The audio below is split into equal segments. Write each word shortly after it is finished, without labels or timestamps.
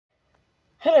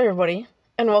Hello, everybody,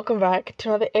 and welcome back to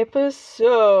another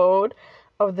episode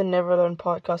of the Never Alone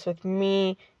podcast with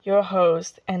me, your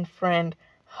host and friend,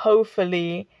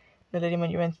 hopefully, Nalini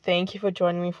Manuan. Thank you for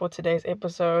joining me for today's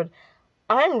episode.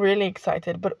 I'm really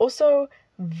excited, but also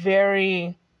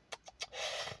very,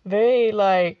 very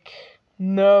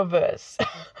nervous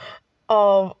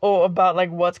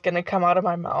about what's gonna come out of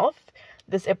my mouth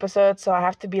this episode. So I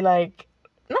have to be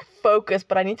not focused,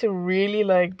 but I need to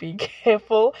really be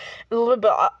careful a little bit.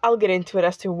 But I'll get into it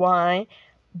as to why.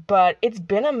 But it's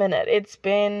been a minute.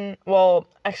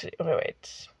 Actually, okay,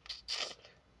 wait.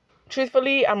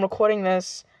 Truthfully, I'm recording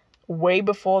this way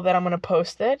before that I'm gonna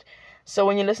post it. So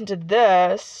when you listen to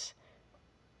this,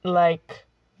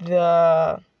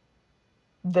 the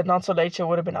Not So Late Show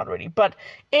would have been out already. But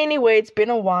anyway, it's been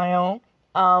a while.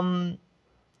 I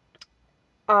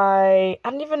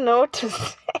don't even know what to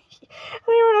say.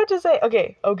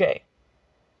 Okay.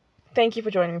 Thank you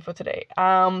for joining me for today.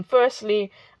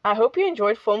 Firstly, I hope you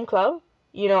enjoyed Film Club.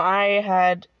 I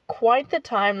had quite the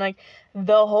time. When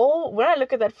I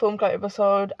look at that Film Club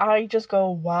episode, I just go,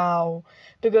 wow.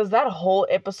 Because that whole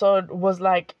episode was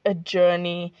like a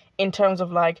journey in terms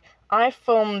of I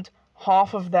filmed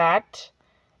half of that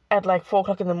at 4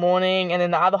 o'clock in the morning, and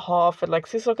then the other half at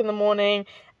 6 o'clock in the morning,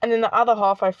 and then the other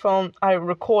half I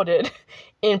recorded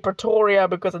in Pretoria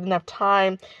because I didn't have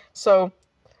time. So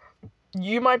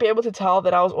you might be able to tell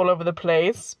that I was all over the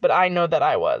place, but I know that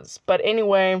I was. But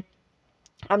anyway,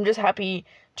 I'm just happy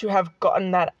to have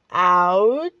gotten that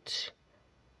out,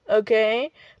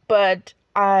 okay? But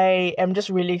I am just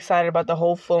really excited about the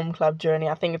whole Film Club journey.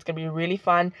 I think it's going to be really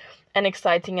fun and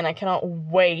exciting, and I cannot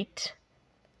wait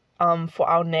for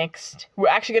our next... We're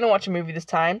actually going to watch a movie this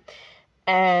time,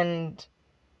 and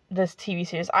this TV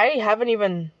series. I haven't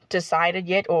even decided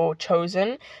yet or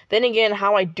chosen. Then again,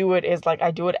 how I do it is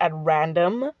I do it at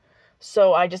random.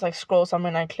 So I just scroll somewhere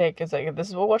and I click. It's this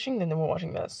is what we're watching, then we're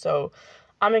watching this. So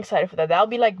I'm excited for that. That'll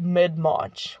be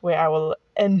mid-March where I will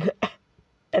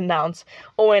announce,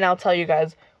 and I'll tell you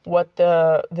guys what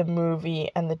the movie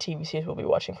and the TV series we'll be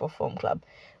watching for Film Club.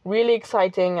 Really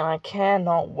exciting, and I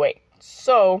cannot wait.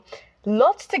 So,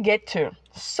 lots to get to.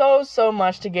 So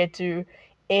much to get to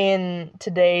in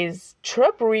today's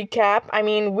trip recap. I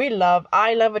mean,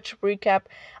 I love a trip recap.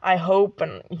 I hope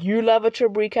and you love a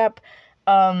trip recap.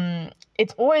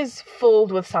 It's always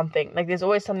filled with something. There's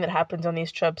always something that happens on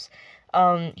these trips.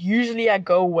 Usually I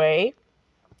go away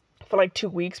for 2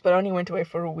 weeks, but I only went away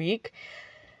for a week.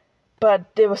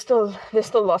 But there's still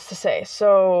lots to say.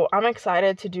 So I'm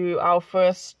excited to do our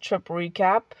first trip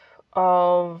recap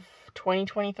of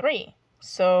 2023.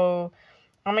 So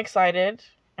I'm excited,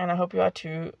 and I hope you are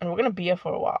too. And we're gonna be here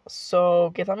for a while, so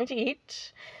get something to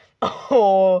eat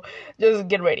or just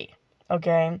get ready,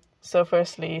 okay? So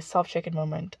firstly, self-check-in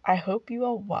moment. I hope you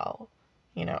are well.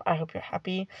 I hope you're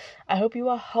happy. I hope you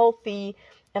are healthy,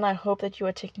 and I hope that you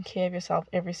are taking care of yourself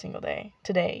every single day,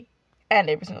 today, and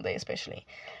every single day especially.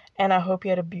 And I hope you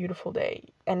had a beautiful day.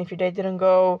 And if your day didn't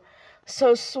go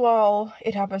so swell,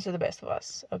 it happens to the best of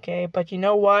us, okay? But you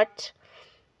know what?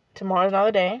 Tomorrow's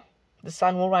another day. The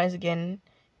sun will rise again,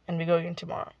 and we go again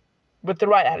tomorrow. With the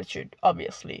right attitude,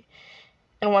 obviously.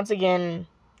 And once again,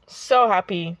 so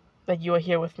happy that you are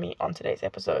here with me on today's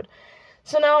episode.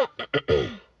 So now,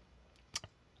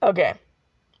 okay.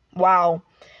 Wow.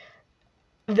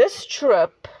 This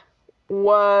trip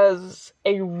was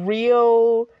a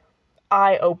real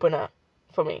eye-opener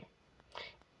for me.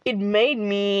 It made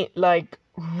me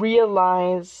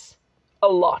realize a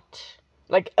lot.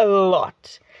 A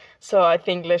lot. So I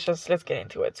think let's get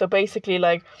into it. So basically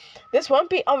this won't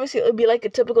be, obviously it'll be a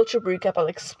typical trip recap. I'll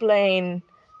explain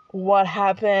what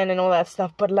happened and all that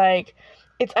stuff, but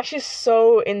it's actually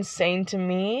so insane to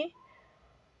me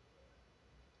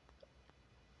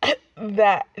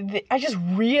that I just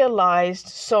realized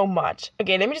so much.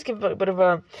 Okay, let me just give a bit of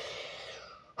a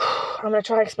I'm gonna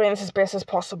try to explain this as best as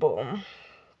possible.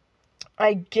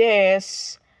 I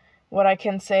guess what I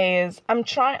can say is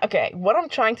what I'm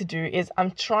trying to do is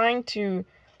I'm trying to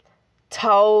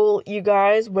tell you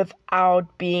guys without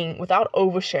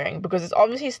oversharing, because it's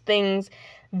obviously things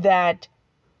that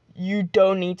you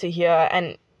don't need to hear,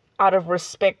 and out of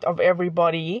respect of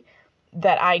everybody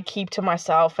that I keep to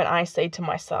myself and I say to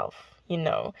myself,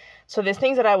 So there's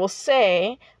things that I will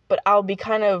say, but I'll be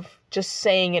kind of just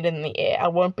saying it in the air. I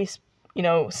won't be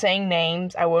saying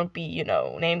names. I won't be,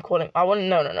 name calling.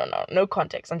 No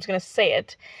context. I'm just going to say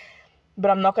it,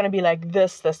 but I'm not going to be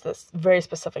this, very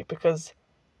specific, because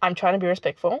I'm trying to be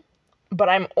respectful, but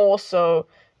I'm also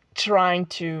trying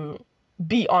to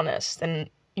be honest and,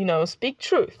 speak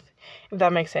truth, if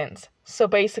that makes sense. So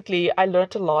basically, I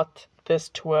learned a lot this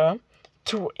tour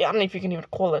I don't know if you can even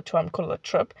call it a tour, call it a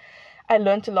trip. I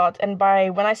learned a lot. And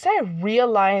when I say I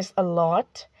realized a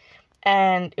lot,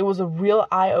 and it was a real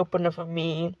eye-opener for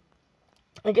me,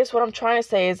 I guess what I'm trying to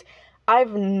say is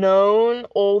I've known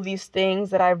all these things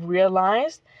that I've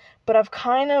realized, but I've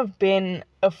kind of been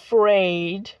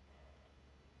afraid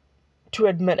to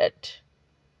admit it.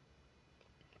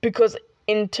 Because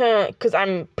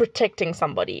I'm protecting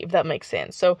somebody, if that makes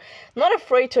sense. So not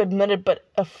afraid to admit it, but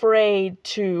afraid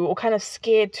to, or kind of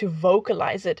scared to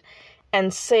vocalize it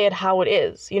and say it how it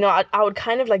is. You know, I would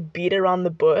kind of like beat around the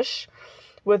bush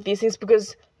with these things,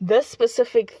 because these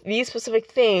specific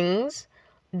things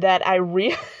that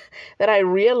that I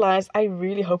realized, I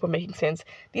really hope I'm making sense.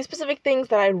 These specific things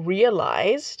that I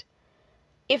realized,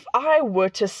 if I were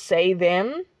to say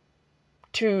them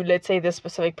to, let's say, this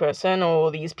specific person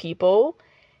or these people,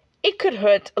 it could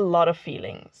hurt a lot of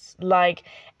feelings. Like,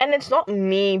 and it's not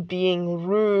me being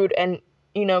rude and,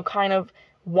 you know, kind of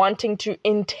wanting to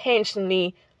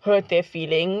intentionally hurt their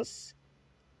feelings.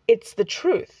 It's the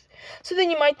truth. So then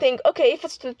you might think, okay, if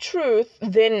it's the truth,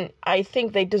 then I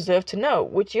think they deserve to know,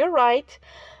 which you're right.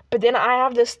 But then I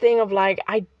have this thing of like,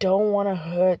 I don't want to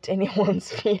hurt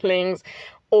anyone's feelings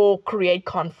or create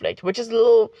conflict, which is a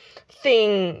little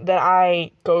thing that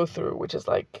I go through, which is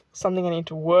like something I need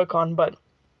to work on. But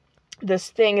this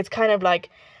thing, it's kind of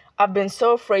like I've been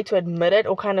so afraid to admit it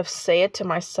or kind of say it to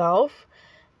myself,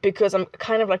 because I'm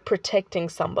kind of like protecting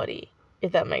somebody,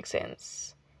 if that makes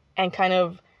sense, and kind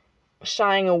of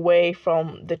shying away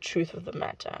from the truth of the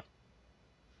matter.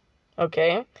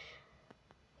 Okay?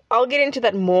 I'll get into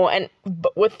that more, and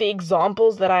with the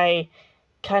examples that I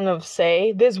kind of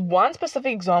say, there's one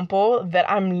specific example that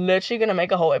I'm literally going to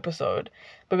make a whole episode,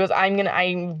 because I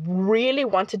really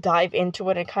want to dive into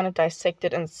it and kind of dissect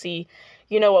it and see,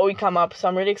 you know, what we come up. So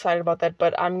I'm really excited about that,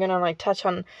 but I'm going to like touch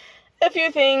on a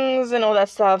few things and all that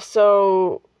stuff.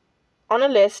 So on a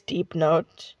less deep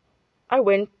note,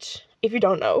 if you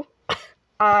don't know,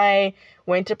 I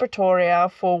went to Pretoria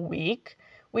for a week.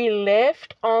 We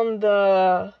left on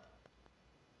I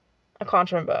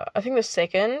can't remember, I think the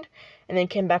 2nd, and then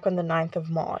came back on the 9th of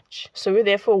March. So we were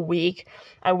there for a week.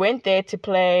 I went there to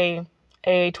play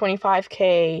a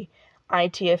 25K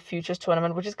ITF Futures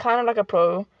tournament, which is kind of like a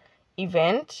pro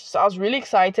event. So I was really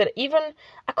excited.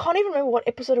 I can't even remember what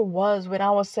episode it was when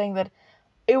I was saying that.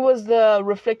 It was the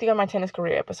reflecting on my tennis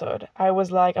career episode. I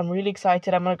was like, I'm really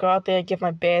excited. I'm going to go out there, give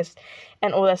my best,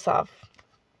 and all that stuff.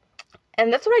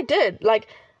 And that's what I did. Like,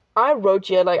 I wrote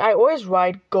here, like, I always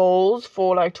write goals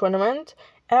for, like, tournament.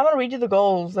 And I'm going to read you the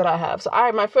goals that I have. So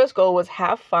my first goal was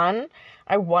have fun.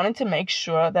 I wanted to make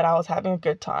sure that I was having a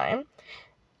good time.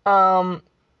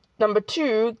 Number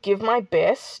 2, give my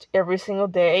best every single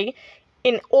day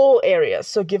in all areas.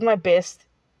 So give my best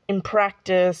in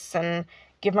practice and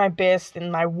give my best in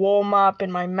my warm-up,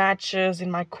 in my matches, in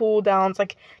my cool-downs.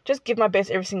 Like, just give my best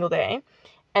every single day.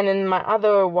 And then my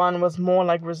other one was more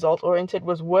like result-oriented,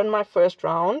 was win my first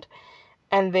round.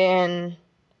 And then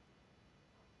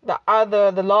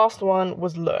the last one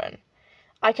was learn.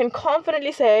 I can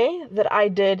confidently say that I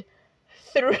did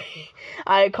 3.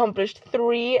 I accomplished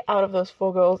 3 out of those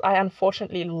 4 goals. I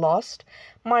unfortunately lost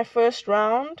my first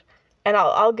round. And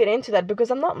I'll get into that, because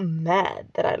I'm not mad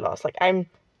that I lost. Like, I'm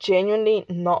genuinely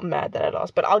not mad that I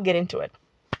lost, but I'll get into it.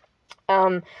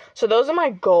 So those are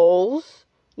my goals,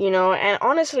 you know, and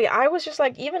honestly, I was just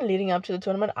like, even leading up to the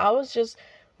tournament, I was just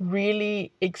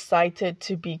really excited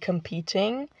to be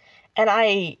competing. And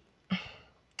I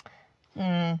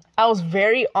was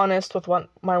very honest with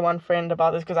my one friend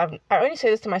about this, because I only say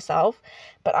this to myself,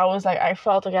 but I was like, I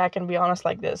felt like I can be honest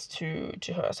like this to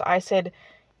her. So I said,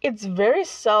 it's very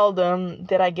seldom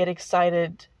that I get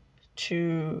excited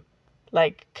to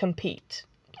like compete.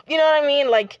 You know what I mean?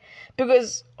 Like,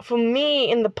 because for me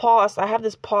in the past, I have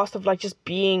this past of like just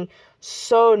being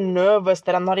so nervous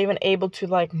that I'm not even able to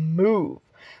like move.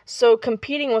 So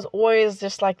competing was always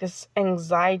just like this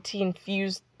anxiety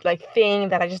infused like thing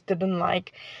that I just didn't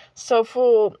like. So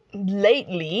for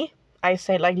lately, I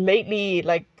say like lately,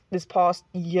 like this past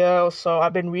year or so,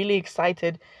 I've been really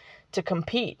excited to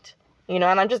compete, you know,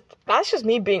 and that's just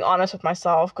me being honest with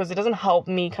myself, because it doesn't help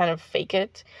me kind of fake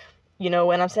it, you know,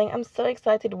 when I'm saying I'm so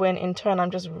excited, when in turn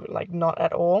I'm just like not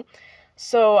at all.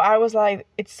 So I was like,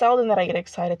 it's seldom that I get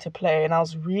excited to play, and I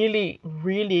was really,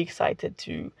 really excited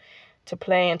to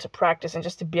play and to practice and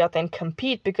just to be out there and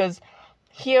compete, because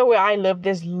here where I live,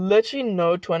 there's literally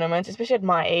no tournaments, especially at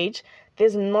my age.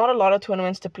 There's not a lot of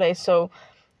tournaments to play, so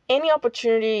any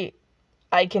opportunity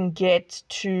I can get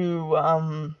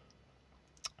to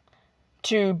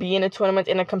be in a tournament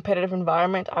in a competitive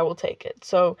environment, I will take it.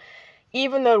 So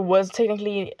even though it was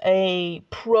technically a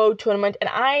pro tournament, and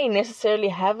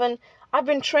I've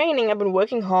been training, I've been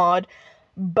working hard,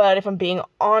 but if I'm being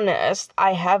honest,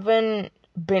 I haven't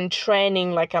been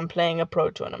training like I'm playing a pro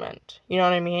tournament. You know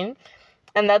what I mean?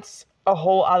 And that's a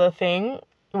whole other thing,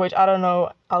 which I don't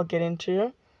know I'll get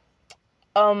into.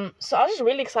 So I was just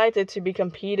really excited to be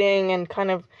competing and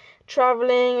kind of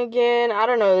traveling again. I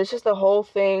don't know, it's just the whole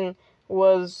thing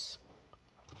was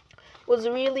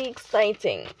really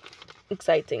exciting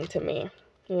to me,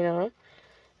 you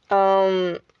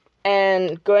know?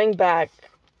 And going back,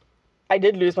 I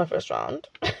did lose my first round,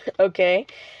 okay?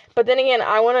 But then again,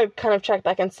 I want to kind of check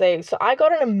back and say, so I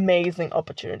got an amazing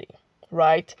opportunity,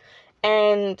 right?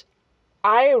 And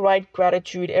I write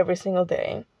gratitude every single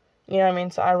day. You know what I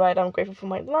mean? So I write, I'm grateful for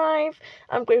my life.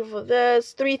 I'm grateful for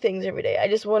this. 3 things every day. I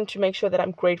just want to make sure that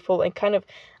I'm grateful and kind of,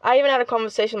 I even had a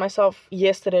conversation myself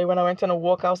yesterday when I went on a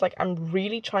walk. I was like, I'm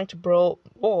really trying to build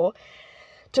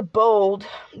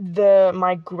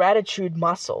my gratitude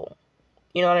muscle.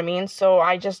 You know what I mean? So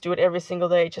I just do it every single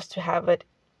day just to have it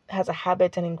as a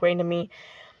habit and ingrained in me.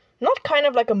 Not kind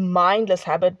of like a mindless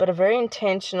habit, but a very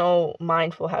intentional,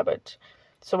 mindful habit.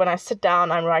 So when I sit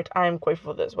down, I'm right, I'm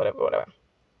grateful for this, whatever.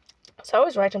 So I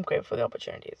always write, I'm grateful for the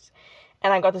opportunities.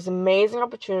 And I got this amazing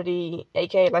opportunity,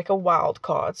 aka like a wild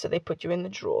card. So they put you in the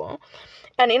draw.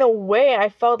 And in a way, I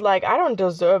felt like I don't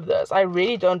deserve this. I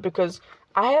really don't, because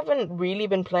I haven't really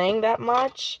been playing that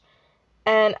much.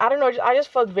 And I don't know, I just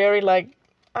felt very like,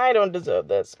 I don't deserve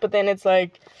this. But then it's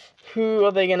like, who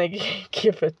are they going to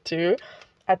give it to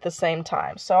at the same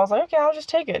time? So I was like, okay, I'll just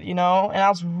take it, you know? And I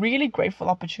was really grateful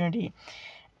opportunity.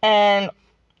 And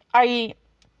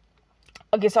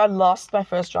so I lost my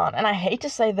first round. And I hate to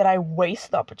say that I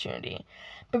waste the opportunity,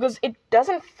 because it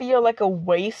doesn't feel like a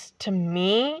waste to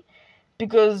me,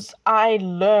 because I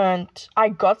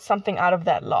got something out of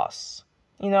that loss.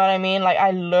 You know what I mean? Like,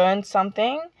 I learned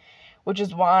something, which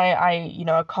is why I,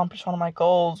 accomplished one of my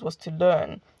goals, was to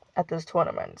learn at this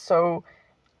tournament. So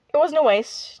it wasn't a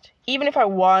waste. Even if I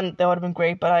won, that would have been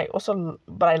great, but I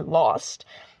lost,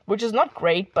 which is not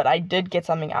great, but I did get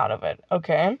something out of it,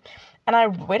 okay?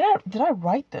 And did I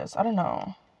write this? I don't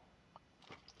know.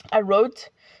 I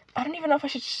don't even know if I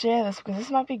should share this, because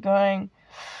this might be going,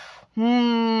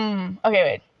 okay,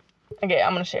 wait. Okay,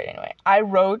 I'm gonna share it anyway. I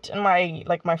wrote in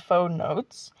my phone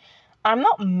notes, I'm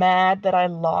not mad that I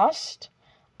lost.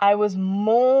 I was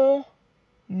more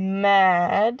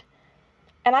mad.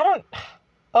 And I don't...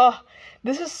 Oh,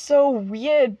 this is so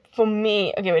weird for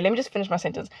me. Okay, wait, let me just finish my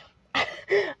sentence.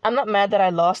 I'm not mad that I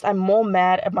lost. I'm more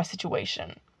mad at my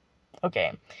situation.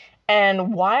 Okay.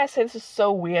 And why I say this is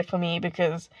so weird for me,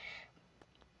 because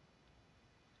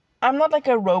I'm not like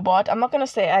a robot. I'm not gonna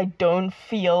say I don't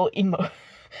feel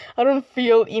I don't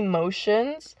feel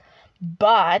emotions,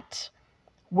 but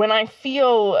when I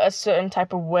feel a certain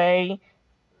type of way,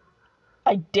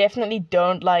 I definitely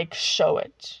don't show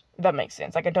it. If that makes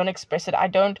sense. Like, I don't express it. I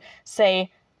don't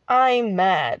say I'm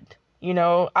mad.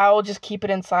 I'll just keep it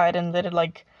inside and let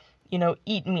it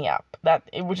eat me up.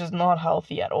 Which is not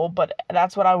healthy at all. But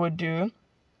that's what I would do. And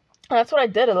that's what I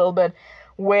did a little bit,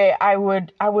 where I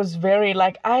was very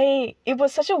it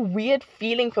was such a weird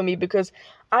feeling for me, because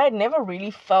I had never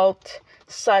really felt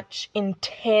such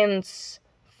intense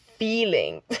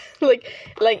feeling,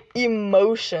 like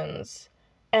emotions.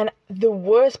 And the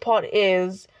worst part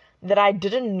is that I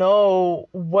didn't know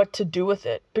what to do with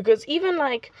it, because even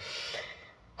okay,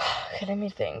 let me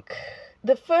think.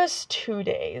 The first 2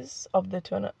 days of the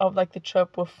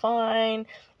trip were fine.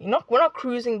 We're not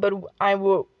cruising, but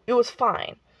it was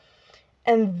fine.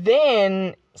 And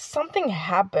then something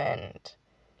happened,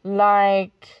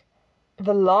 like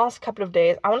the last couple of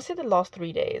days. I want to say the last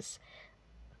 3 days,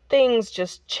 things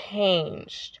just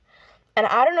changed. And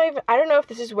I don't know if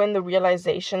this is when the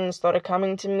realization started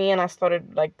coming to me, and I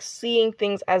started seeing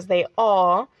things as they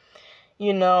are,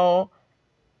 and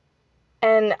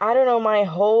I don't know, my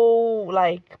whole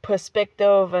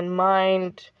perspective and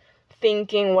mind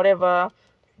thinking, whatever,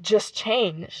 just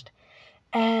changed.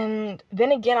 And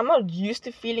then again, I'm not used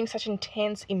to feeling such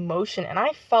intense emotion, and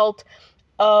I felt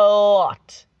a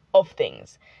lot of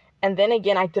things. And then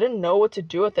again, I didn't know what to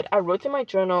do with it. I wrote in my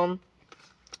journal.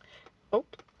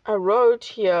 I wrote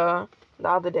here the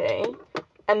other day,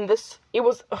 and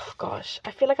oh gosh,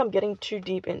 I feel like I'm getting too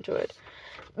deep into it.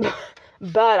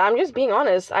 But I'm just being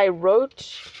honest. I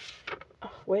wrote,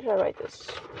 where did I write this?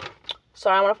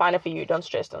 Sorry, I want to find it for you. Don't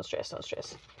stress.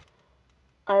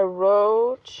 I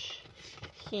wrote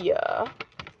here.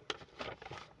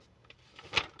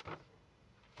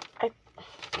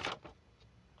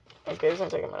 Okay, this is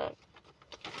gonna take a minute.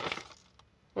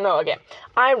 No, okay.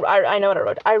 I know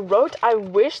what I wrote. I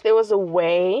wish there was a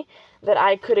way that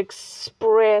I could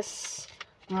express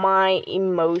my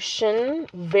emotion,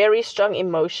 very strong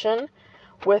emotion,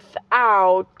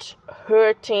 without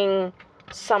hurting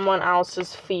someone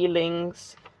else's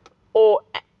feelings or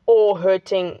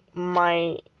hurting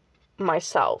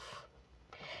myself.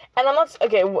 And I'm not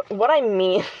okay. What I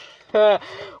mean,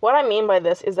 what I mean by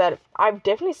this is that I've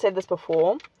definitely said this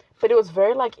before, but it was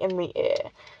very like in the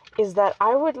air. Is that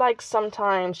I would like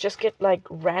sometimes just get like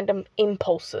random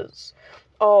impulses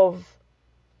of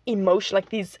emotion, like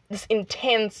this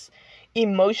intense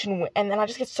emotion, and then I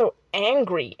just get so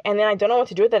angry, and then I don't know what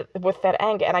to do with that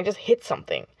anger, and I just hit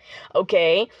something.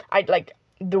 Okay, I like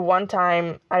the one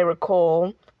time I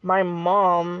recall my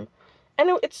mom, and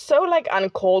it's so like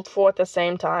uncalled for at the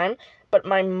same time, but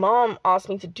my mom asked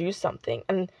me to do something,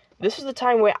 and this was the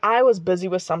time where I was busy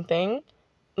with something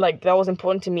like that was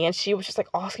important to me, and she was just like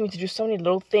asking me to do so many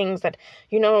little things that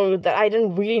that I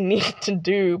didn't really need to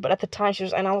do, but at the time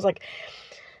and I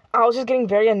was just getting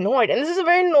very annoyed. And this is a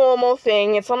very normal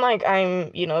thing. It's not like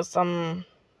I'm some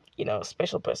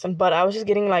special person, but I was just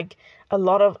getting like I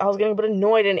was getting a bit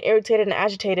annoyed and irritated and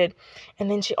agitated,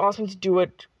 and then she asked me to do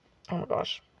it. Oh my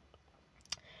gosh.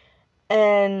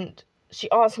 And she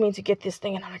asked me to get this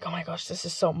thing, and I'm like, oh my gosh, this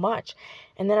is so much.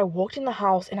 And then I walked in the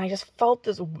house, and I just felt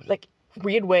this like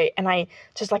weird way, and I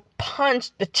just like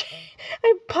punched the chair.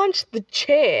 I punched the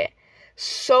chair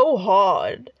so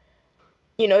hard.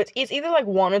 It's either like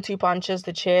one or two punches,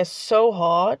 the chair so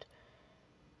hard.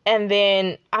 And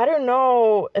then I don't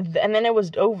know, and then it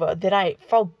was over. Then I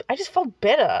just felt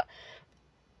better.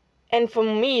 And for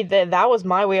me, that was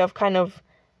my way of kind of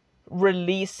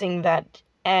releasing that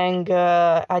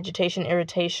anger, agitation,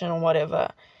 irritation, or whatever.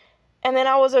 And then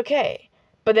I was okay.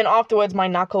 But then afterwards, my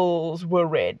knuckles were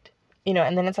red.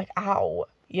 And then it's like, ow.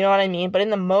 You know what I mean? But in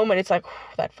the moment, it's like,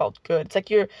 that felt good. It's like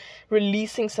you're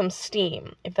releasing some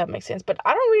steam, if that makes sense. But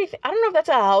I don't know if that's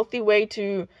a healthy way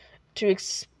to do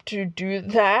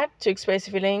that, to express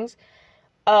feelings.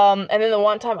 And then the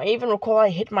one time I even recall I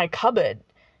hit my cupboard,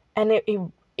 and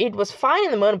it was fine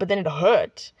in the moment, but then it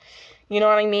hurt. You know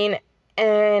what I mean?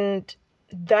 And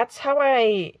that's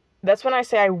when I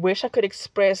say I wish I could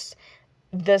express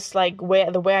this, like,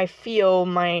 the way I feel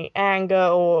my anger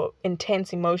or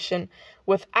intense emotion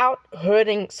without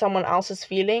hurting someone else's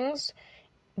feelings.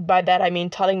 By that I mean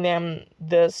telling them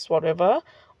this, whatever,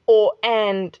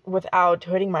 and without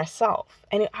hurting myself.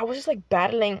 And I was just like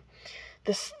battling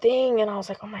this thing, and I was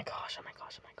like, oh my gosh.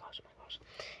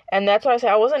 And that's why I say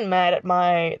I wasn't mad at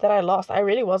that I lost. I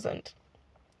really wasn't.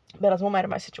 But I was more mad at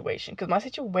my situation, because my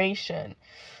situation,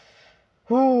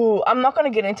 I'm not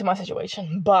going to get into my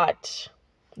situation, but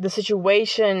the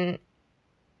situation,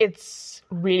 it's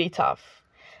really tough.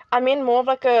 I'm in more of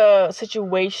like a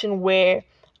situation where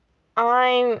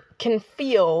I can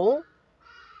feel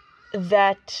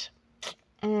that,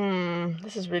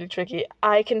 this is really tricky.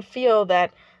 I can feel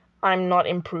that I'm not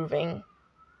improving.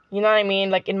 You know what I mean?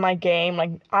 Like in my game,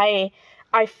 like I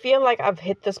feel like I've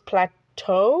hit this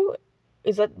plateau.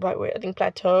 Is that the right word? I think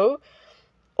plateau.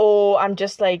 Or I'm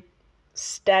just like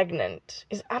stagnant.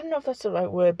 I don't know if that's the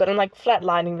right word, but I'm like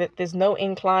flatlining, that there's no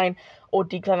incline or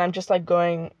decline. I'm just like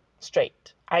going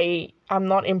straight. I'm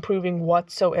not improving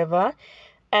whatsoever.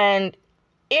 And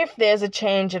if there's a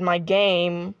change in my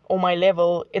game or my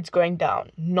level, it's going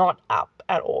down, not up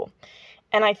at all.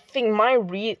 And I think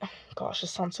gosh,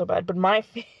 this sounds so bad, but my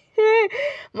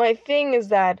thing is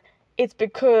that it's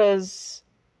because,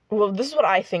 well, this is what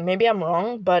I think. Maybe I'm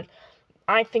wrong, but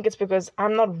I think it's because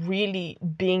I'm not really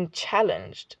being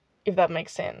challenged, if that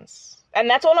makes sense. And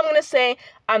that's all I'm going to say.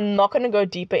 I'm not going to go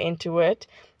deeper into it.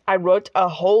 I wrote a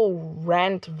whole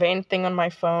vent thing on my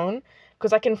phone,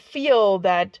 because I can feel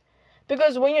that,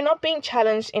 because when you're not being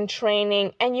challenged in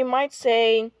training, and you might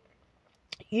say,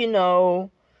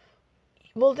 well,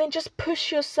 then just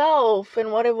push yourself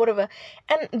and whatever.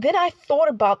 And then I thought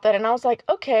about that, and I was like,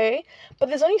 okay, but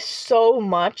there's only so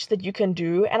much that you can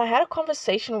do. And I had a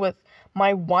conversation with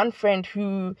my one friend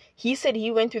who, he said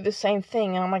he went through the same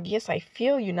thing. And I'm like, yes, I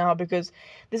feel you now, because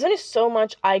there's only so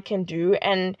much I can do.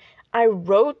 And I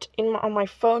wrote on my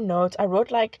phone notes, I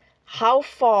wrote like, how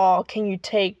far can you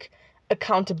take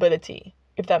accountability,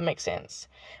 if that makes sense?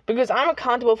 Because I'm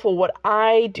accountable for what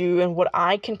I do and what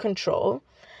I can control.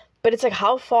 But it's like,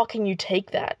 how far can you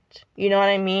take that? You know what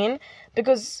I mean?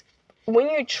 Because when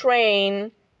you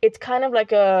train, it's kind of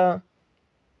like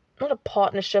not a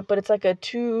partnership, but it's like a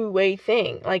two-way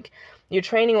thing. Like, you're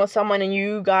training with someone and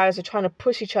you guys are trying to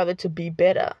push each other to be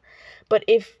better. But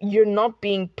if you're not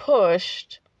being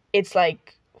pushed, it's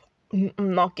like, I'm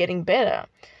not getting better.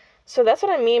 So that's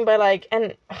what I mean by like,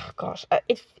 and oh gosh,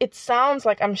 it sounds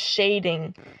like I'm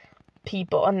shading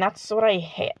people, and that's what I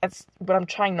hate. That's what I'm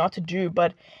trying not to do,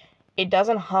 but it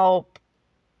doesn't help,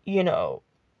 you know,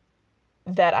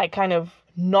 that I kind of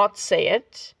not say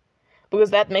it,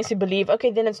 because that makes you believe,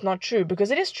 okay, then it's not true,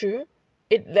 because it is true.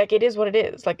 It is what it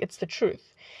is. Like, it's the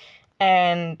truth.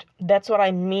 And that's what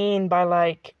I mean by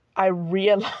like, I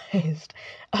realized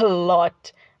a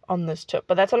lot on this trip.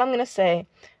 But that's all I'm going to say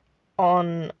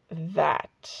on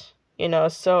that,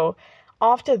 So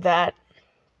after that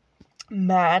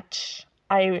match,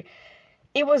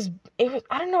 it was,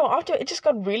 I don't know, after it just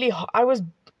got really hot. I was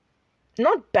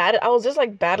not bad. I was just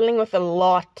like battling with a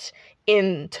lot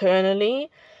internally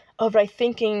of like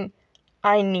thinking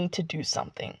I need to do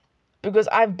something, because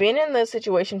I've been in this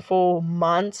situation for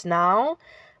months now,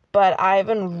 but I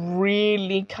haven't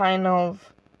really kind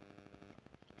of...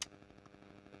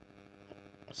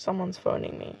 Someone's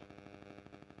phoning me.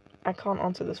 I can't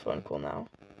answer this phone call now.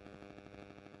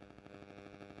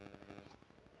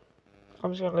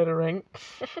 I'm just gonna let it ring.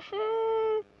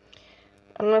 I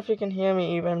don't know if you can hear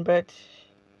me even, but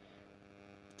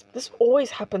this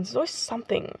always happens. There's always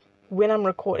something when I'm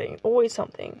recording. Always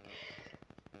something.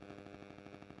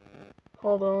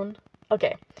 Hold on.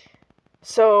 Okay.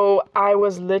 So I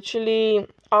was literally,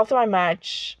 after my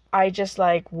match, I just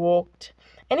like walked,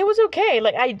 and it was okay.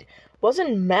 Like, I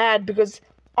wasn't mad, because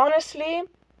honestly,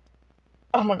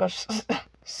 oh my gosh,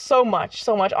 so much.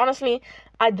 Honestly,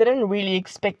 I didn't really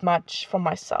expect much from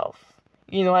myself.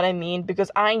 You know what I mean?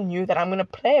 Because I knew that I'm going to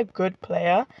play a good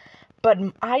player, but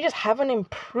I just haven't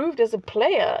improved as a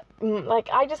player. Like,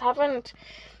 I just haven't,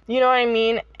 you know what I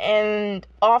mean? And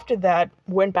after that,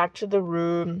 went back to the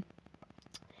room,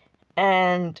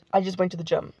 and I just went to the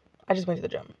gym.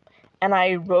 And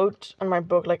I wrote on my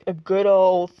book, like, a good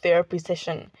old therapy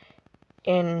session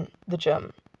in the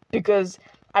gym. Because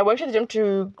I went to the gym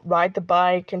to ride the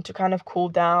bike and to kind of cool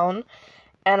down.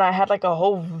 And I had, like, a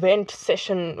whole vent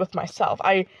session with myself.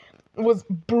 I was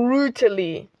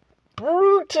brutally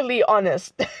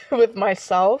honest with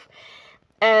myself.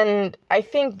 And I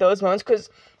think those moments, because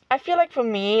I feel like for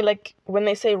me, like, when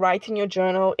they say write in your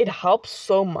journal, it helps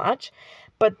so much.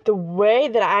 But the way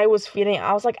that I was feeling,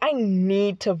 I was like, I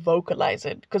need to vocalize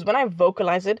it. Because when I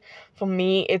vocalize it, for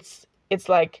me, it's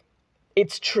like,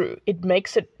 it's true. It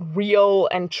makes it real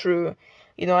and true.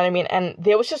 You know what I mean? And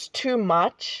there was just too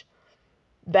much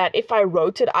that if I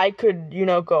wrote it, I could,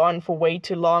 go on for way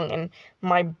too long. And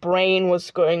my brain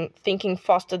was thinking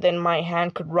faster than my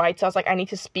hand could write. So I was like, I need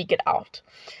to speak it out.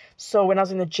 So when I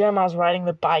was in the gym, I was riding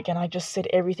the bike, and I just said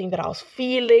everything that I was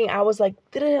feeling. I was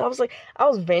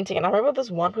venting. And I remember this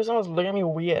one person was looking at me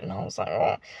weird, and I was like,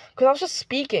 oh, because I was just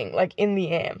speaking, like, in the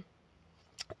air.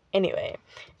 Anyway,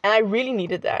 and I really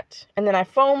needed that. And then I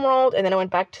foam rolled, and then I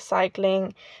went back to cycling,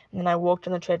 and then I walked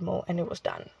on the treadmill, and it was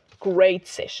done. Great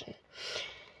session.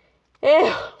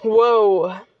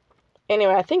 Whoa.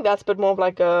 Anyway, I think that's a bit more of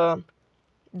like the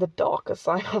darker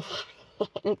side of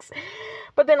things.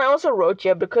 But then I also wrote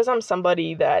here, because I'm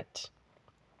somebody that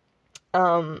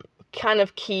kind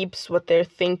of keeps what they're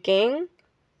thinking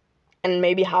and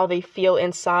maybe how they feel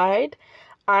inside.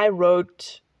 I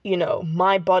wrote,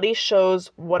 my body shows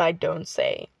what I don't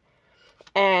say.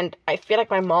 And I feel like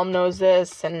my mom knows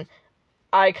this, and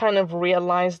I kind of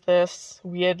realized this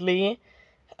weirdly.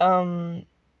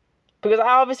 Because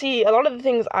obviously, a lot of the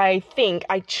things I think,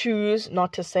 I choose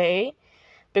not to say.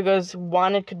 Because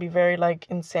one, it could be very like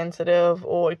insensitive,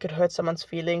 or it could hurt someone's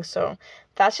feelings. So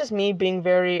that's just me being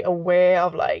very aware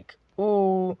of like,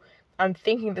 ooh, I'm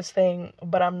thinking this thing,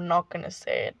 but I'm not going to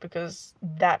say it because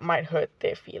that might hurt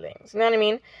their feelings. You know what I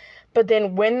mean? But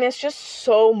then when there's just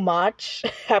so much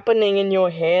happening in your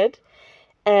head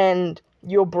and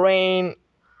your brain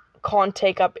can't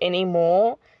take up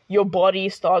anymore, your body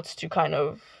starts to kind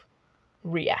of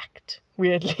react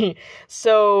weirdly.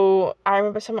 So I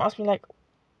remember someone asked me like,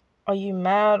 are you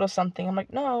mad or something? I'm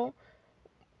like, no.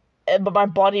 But my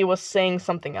body was saying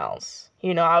something else.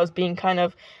 I was being kind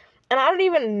of... And I don't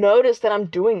even notice that I'm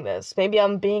doing this. Maybe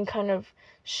I'm being kind of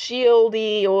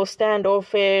shieldy or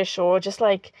standoffish, or just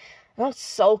like, not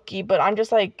sulky, but I'm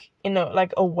just like,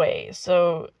 like away.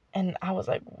 So, and I was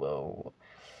like, whoa.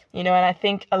 And I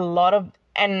think a lot of...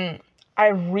 And I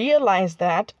realized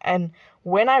that. And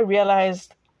when I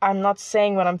realized I'm not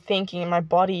saying what I'm thinking, my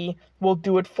body will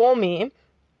do it for me,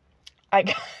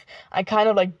 I kind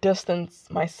of like distance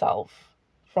myself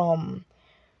from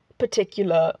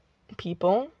particular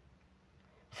people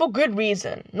for good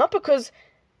reason. Not because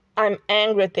I'm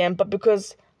angry at them, but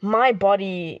because my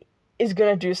body is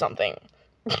gonna do something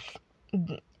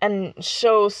and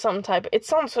show some type... It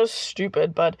sounds so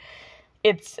stupid, but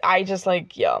I just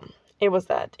like, yeah, it was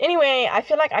that. Anyway, I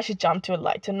feel like I should jump to a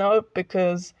lighter note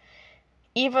because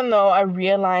even though I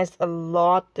realized a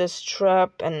lot this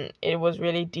trip and it was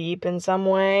really deep in some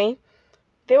way,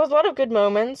 there was a lot of good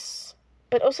moments,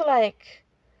 but also like,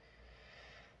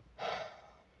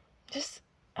 just,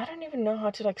 I don't even know how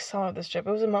to like sum up this trip.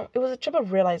 It was a trip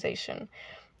of realization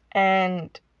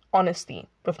and honesty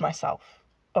with myself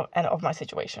and of my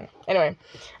situation. Anyway,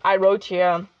 I wrote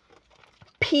here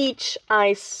peach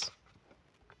ice.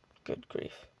 Good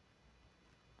grief.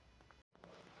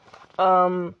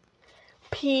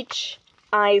 Peach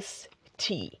ice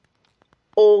tea,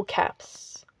 all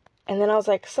caps. And then I was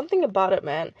like, something about it,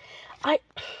 man. I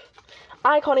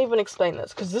can't even explain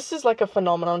this because this is like a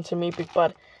phenomenon to me,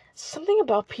 but something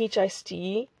about peach iced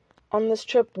tea on this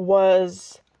trip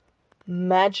was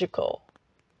magical.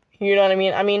 You know what I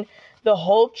mean? I mean, the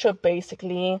whole trip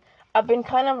basically, I've been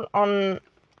kind of on,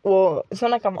 well, it's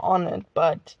not like I'm on it,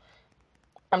 but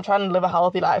I'm trying to live a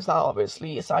healthy lifestyle,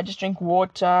 obviously. So I just drink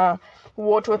water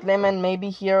with lemon, maybe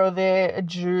here or there, a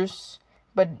juice.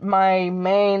 But my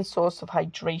main source of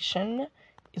hydration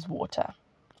is water.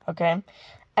 Okay?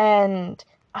 And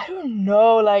I don't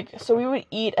know, like, so we would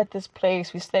eat at this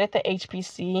place. We stayed at the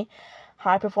HPC,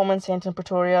 High Performance Center in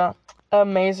Pretoria.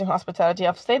 Amazing hospitality.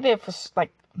 I've stayed there for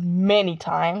like many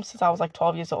times since I was like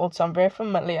 12 years old, so I'm very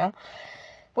familiar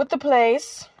with the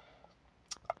place.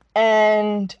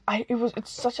 And it's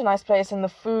such a nice place, and the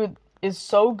food is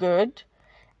so good.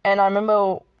 And I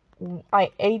remember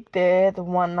I ate there the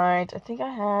one night. I think I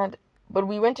had, but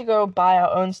we went to go buy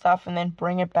our own stuff and then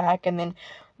bring it back, and then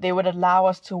they would allow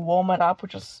us to warm it up,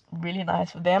 which was really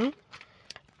nice of them.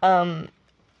 And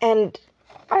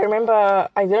I remember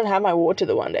I didn't have my water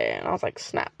the one day, and I was like,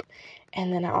 snap.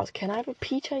 And then I was, can I have a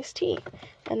peach iced tea?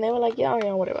 And they were like, yeah,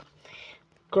 whatever.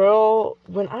 Girl,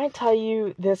 when I tell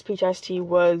you this peach iced tea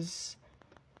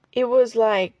it was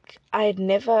like I had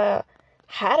never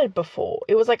had it before.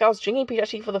 It was like I was drinking peach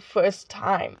iced tea for the first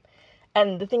time.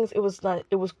 And the thing is, it was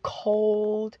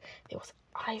cold, there was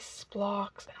ice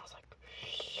blocks, and I was like,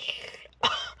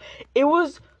 it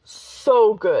was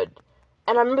so good.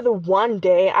 And I remember the one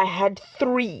day I had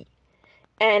 3,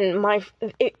 and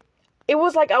it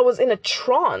was like I was in a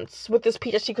trance with this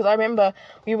peach tea, because I remember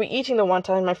we were eating the one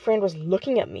time and my friend was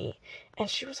looking at me and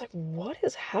she was like, what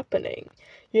is happening?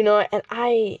 And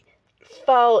I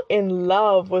fell in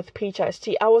love with peach iced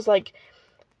tea. I was like,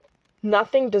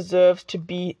 nothing deserves to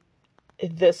be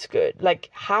this good. Like,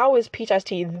 how is peach iced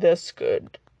tea this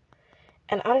good?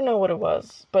 And I don't know what it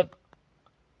was, but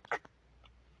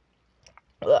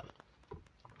ugh,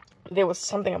 there was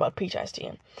something about peach iced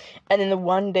tea. And then the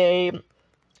one day,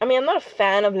 I mean, I'm not a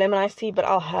fan of lemon iced tea, but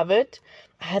I'll have it.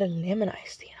 I had a lemon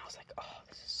iced tea, and I was like, oh,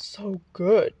 this is so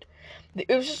good.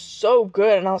 It was just so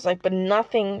good, and I was like, but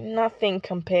nothing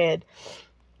compared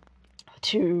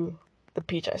to the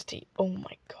peach iced tea. Oh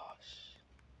my gosh.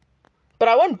 But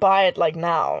I won't buy it, like,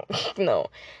 now. No.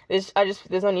 There's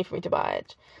no need for me to buy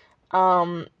it.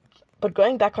 But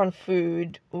going back on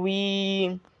food,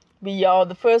 the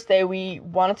first day we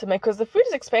wanted to make, because the food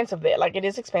is expensive there, like it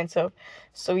is expensive,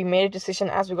 so we made a decision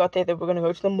as we got there that we're going to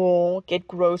go to the mall, get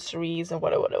groceries and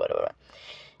whatever,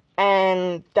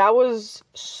 and that was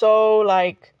so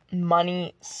like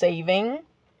money saving.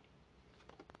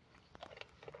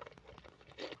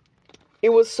 It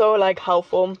was so like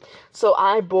helpful. So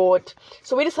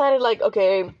we decided, like,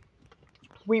 okay,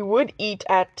 we would eat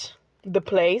at the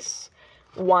place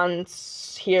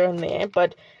once here and there,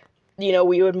 but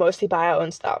we would mostly buy our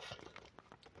own stuff.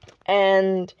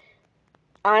 And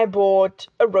I bought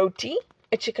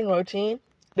a chicken roti.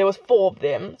 There was 4 of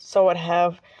them, so I'd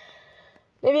have,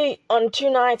 maybe on 2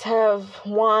 nights have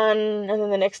one, and then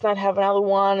the next night have another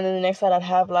one, and then the next night I'd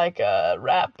have like a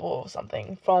wrap or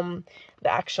something from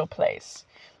the actual place.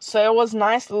 So it was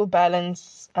nice little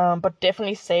balance, but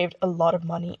definitely saved a lot of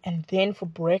money. And then for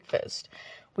breakfast,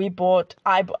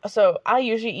 so I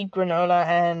usually eat granola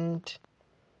and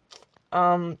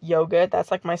yogurt. That's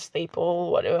like my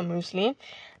staple, whatever, muesli.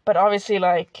 But obviously,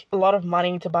 like, a lot of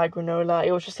money to buy granola.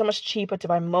 It was just so much cheaper to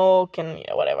buy milk and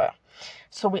whatever.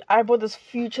 So I bought this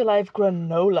Future Life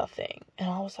granola thing, and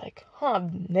I was like,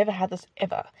 I've never had this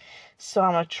ever. So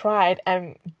I'm gonna try it,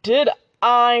 and did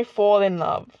I fall in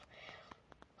love?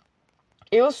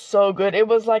 It was so good. It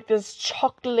was like this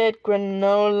chocolate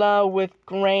granola with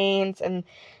grains and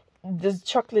this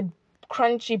chocolate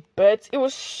crunchy bits. It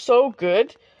was so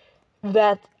good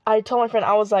that I told my friend,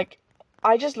 I was like,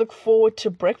 I just look forward to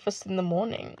breakfast in the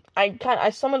morning. I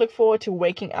somehow look forward to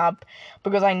waking up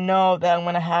because I know that I'm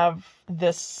gonna have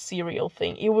this cereal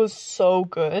thing. It was so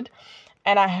good,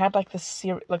 and I had like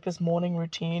this morning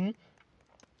routine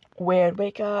where I'd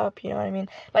wake up, you know what I mean?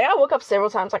 Like, I woke up several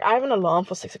times. Like, I have an alarm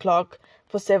for 6 o'clock,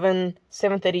 for 7,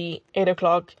 7:30, 8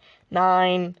 o'clock,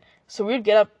 9. So we'd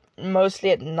get up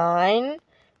mostly at 9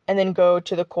 and then go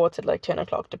to the courts at like 10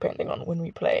 o'clock, depending on when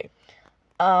we play.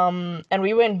 And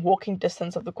we were in walking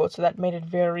distance of the court, so that made it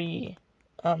very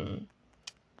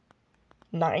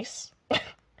nice.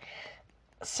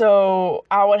 So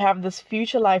I would have this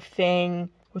Future Life thing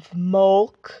with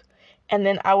milk, and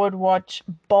then I would watch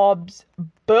Bob's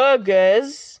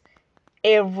Burgers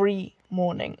every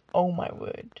morning. Oh my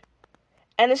word.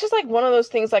 And it's just like one of those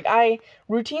things, like,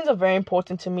 routines are very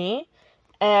important to me.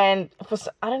 And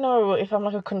I don't know if I'm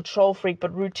like a control freak,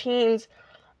 but routines,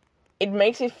 it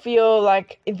makes me feel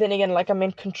like, then again, like I'm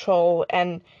in control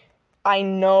and I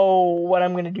know what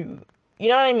I'm gonna do. You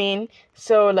know what I mean?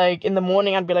 So, like, in the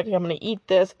morning, I'd be like, okay, I'm gonna eat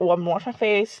this, or I'm gonna wash my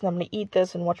face, and I'm gonna eat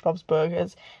this and watch Bob's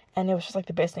Burgers. And it was just like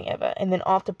the best thing ever. And then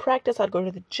after practice, I'd go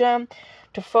to the gym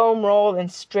to foam roll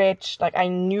and stretch. Like, I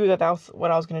knew that was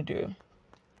what I was gonna do.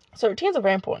 So routines are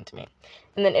very important to me.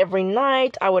 And then every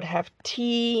night I would have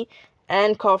tea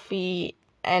and coffee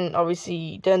and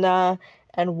obviously dinner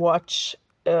and watch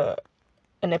an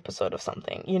episode of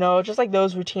something. You know, just like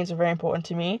those routines are very important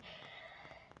to me.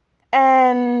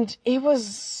 And it was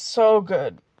so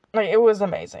good. Like, it was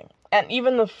amazing. And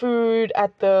even the food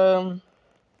at the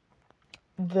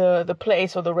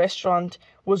place or the restaurant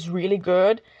was really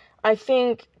good. I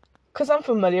think because I'm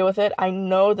familiar with it, I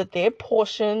know that their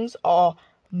portions are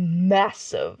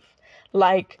massive.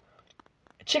 Like,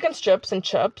 chicken strips and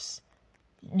chips,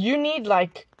 you need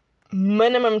like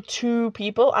minimum 2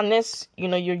 people, unless, you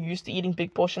know, you're used to eating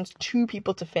big portions, 2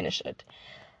 people to finish it,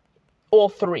 or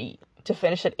 3 to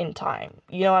finish it in time.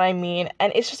 You know what I mean?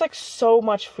 And it's just like so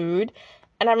much food.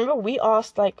 And I remember we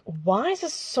asked, like, why is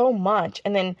this so much?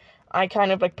 And then I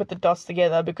kind of like put the dots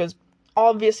together, because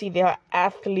obviously there are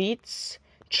athletes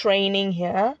training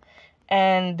here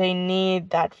and they need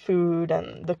that food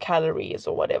and the calories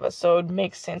or whatever. So it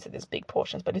makes sense that there's big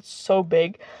portions, but it's so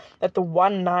big that the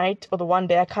one night or the one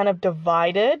day I kind of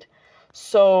divided.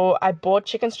 So I bought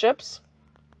chicken strips,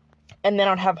 and then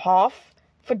I'd have half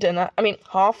for dinner. I mean,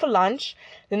 half for lunch,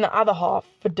 then the other half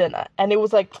for dinner. And it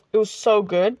was like, it was so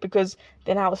good, because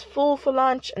then I was full for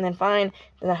lunch, and then fine,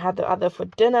 then I had the other for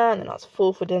dinner, and then I was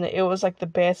full for dinner. It was like the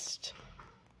best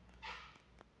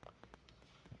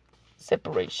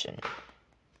separation.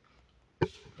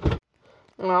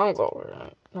 No, it's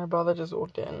alright. My brother just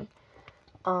walked in.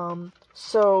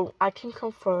 So I can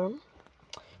confirm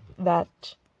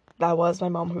that that was my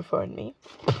mom who phoned me.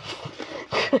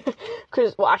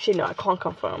 Because, well, actually, no, I can't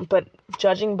confirm. But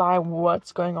judging by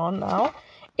what's going on now,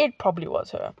 it probably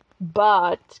was her.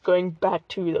 But going back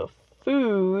to the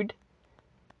food,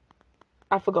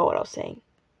 I forgot what I was saying.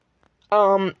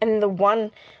 And the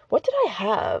one, what did I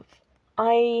have?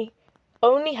 I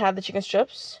only had the chicken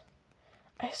strips.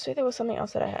 I swear there was something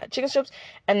else that I had. Chicken strips,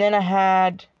 and then I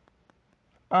had,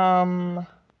 I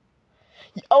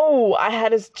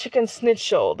had this chicken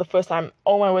schnitzel the first time.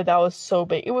 Oh my word, that was so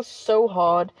big. It was so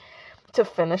hard to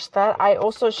finish that. I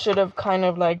also should have kind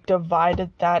of like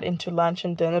divided that into lunch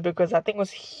and dinner, because that thing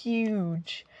was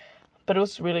huge. But it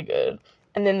was really good.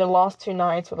 And then the last 2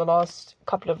 nights, or the last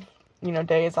couple of,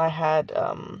 days, I had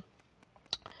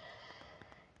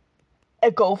a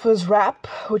Golfer's wrap,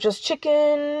 which was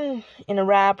chicken in a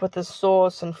wrap with the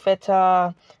sauce and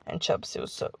feta and chips. It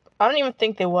was so, I don't even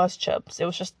think there was chips. It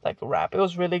was just like a wrap. It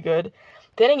was really good.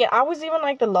 Then again, I was even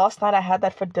like, the last night I had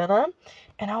that for dinner,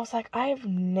 and I was like, I've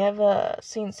never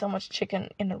seen so much chicken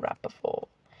in a wrap before.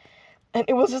 And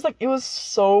it was just like, it was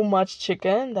so much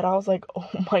chicken that I was like, oh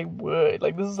my word,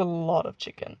 like, this is a lot of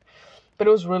chicken. But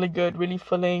it was really good, really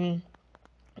filling.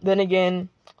 Then again,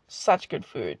 such good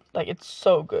food. Like, it's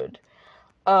so good.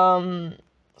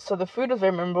 So the food was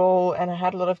very memorable, and I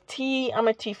had a lot of tea. I'm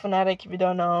a tea fanatic, if you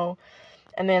don't know.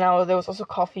 And then there was also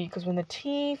coffee, because when the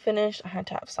tea finished, I had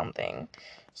to have something.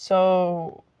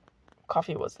 So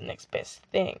coffee was the next best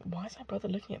thing. Why is my brother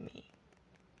looking at me?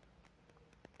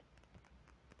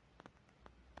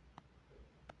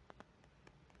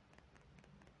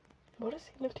 What is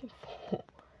he looking for?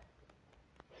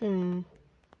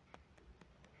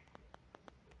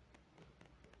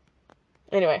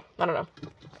 Anyway, I don't know.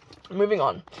 Moving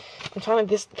on. I'm trying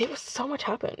to, there was so much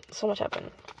happened. So much happened.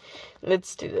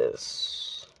 Let's do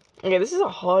this. Okay, this is a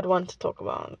hard one to talk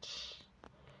about.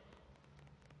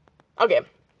 Okay.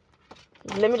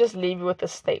 Let me just leave you with a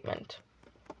statement.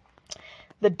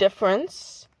 The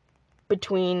difference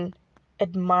between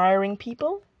admiring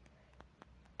people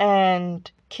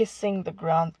and kissing the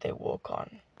ground they walk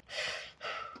on.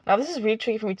 Now, this is really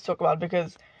tricky for me to talk about,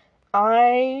 because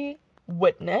I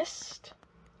witnessed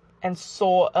and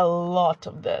saw a lot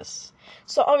of this.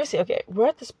 So obviously, okay, we're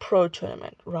at this pro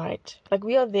tournament, right? Like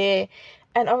we are there,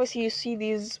 and obviously you see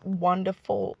these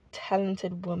wonderful,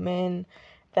 talented women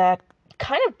that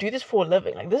kind of do this for a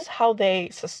living. Like this is how they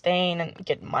sustain and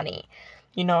get money,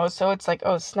 So it's like,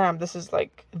 oh snap, this is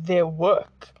like their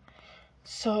work.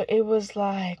 So it was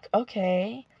like,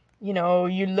 okay,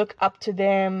 you look up to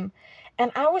them.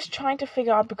 And I was trying to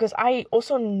figure out, because I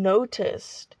also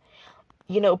noticed,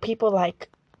 people like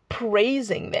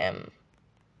praising them.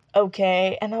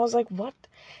 Okay. And I was like, what?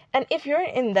 And if you're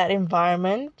in that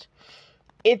environment,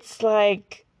 it's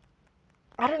like,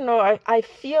 I don't know. I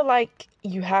feel like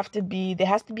there has to be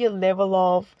a level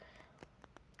of,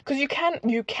 because you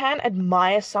can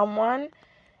admire someone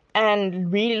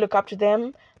and really look up to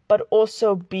them, but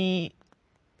also be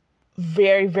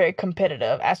very, very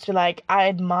competitive as to like, I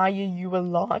admire you a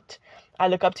lot, I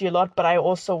look up to you a lot, but I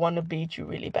also want to beat you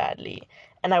really badly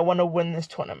and I want to win this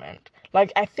tournament.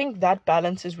 Like, I think that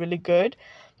balance is really good,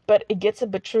 but it gets a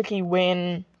bit tricky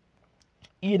when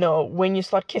when you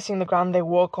start kissing the ground they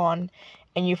walk on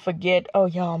and you forget, oh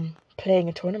yeah, I'm playing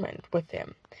a tournament with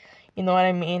them. You know what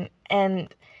I mean?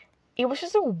 And it was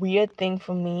just a weird thing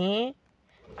for me.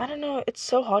 I don't know, it's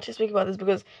so hard to speak about this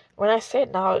because when I say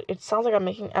it now, it sounds like I'm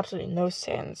making absolutely no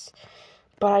sense.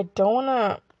 But I don't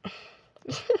wanna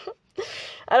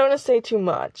I don't wanna say too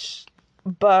much.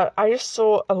 But I just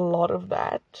saw a lot of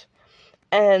that.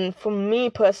 And for me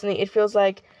personally, it feels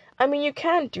like, I mean, you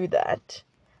can do that,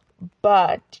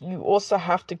 but you also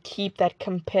have to keep that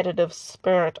competitive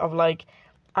spirit of like,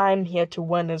 I'm here to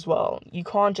win as well. You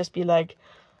can't just be like,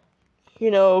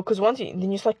 because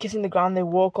then you start kissing the ground they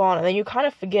walk on, and then you kind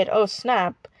of forget, oh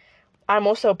snap, I'm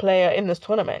also a player in this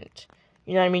tournament.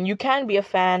 You know what I mean? You can be a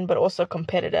fan, but also a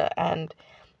competitor and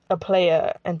a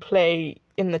player and play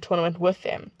in the tournament with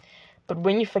them. But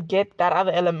when you forget that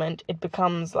other element, it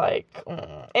becomes like,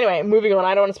 Anyway, moving on.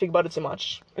 I don't want to speak about it too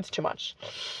much. It's too much.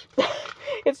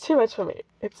 It's too much for me.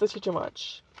 It's literally too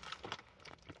much.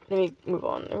 Let me move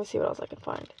on. Let me see what else I can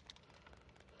find.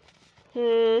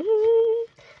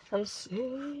 I'm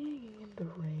singing in the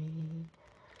rain,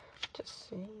 just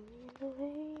singing in the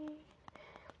rain.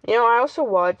 I also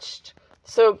watched,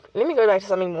 so let me go back to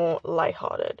something more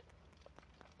lighthearted.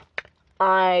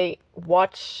 I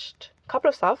watched a couple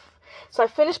of stuff. So I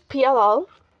finished PLL,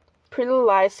 Pretty Little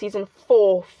Lies season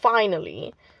 4,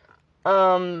 finally. So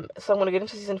I'm gonna get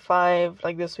into season 5,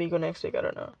 like this week or next week, I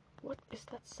don't know. What is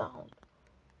that sound?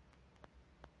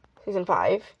 Season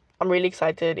 5. I'm really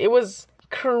excited. It was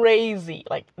crazy.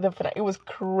 Like, it was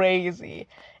crazy.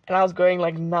 And I was going,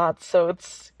 like, nuts. So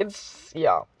it's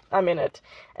yeah, I'm in it.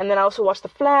 And then I also watched The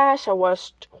Flash. I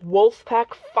watched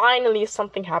Wolfpack. Finally,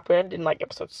 something happened in, like,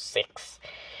 episode 6.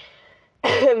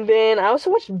 And then I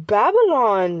also watched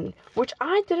Babylon, which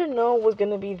I didn't know was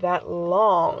gonna be that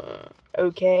long,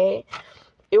 okay?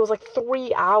 It was, like,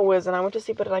 3 hours, and I went to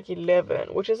sleep at, like,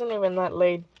 11, which isn't even that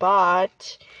late,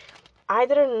 but I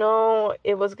didn't know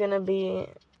it was gonna be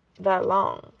that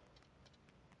long.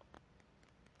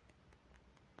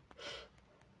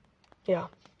 Yeah.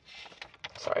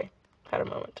 Sorry. Had a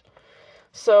moment.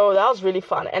 So that was really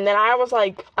fun. And then I was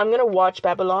like, I'm gonna watch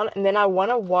Babylon, and then I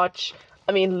wanna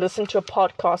listen to a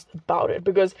podcast about it,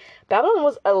 because Babylon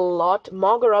was a lot.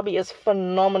 Margot Robbie is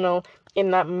phenomenal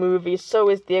in that movie. So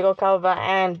is Diego Calva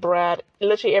and Brad.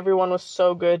 Literally everyone was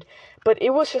so good. But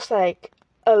it was just like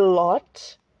a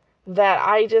lot that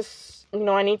I just,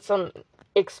 I need some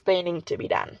explaining to be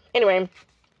done. Anyway,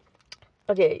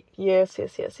 okay, yes,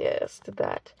 to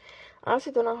that. I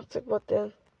honestly don't know how to talk about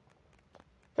this.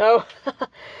 Oh,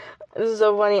 this is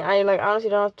so funny. I honestly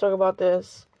don't know how to talk about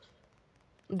this.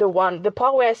 The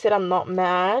part where I said I'm not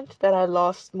mad, that I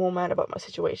lost more mad about my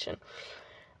situation.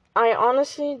 I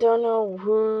honestly don't know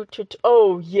who to.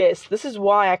 Oh, yes, this is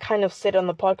why I kind of said on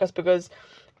the podcast, because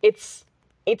it's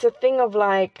a thing of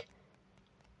like,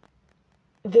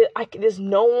 there's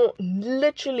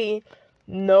literally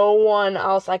no one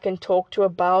else I can talk to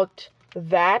about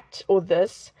that or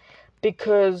this,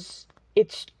 because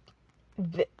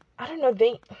I don't know,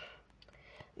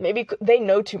 maybe they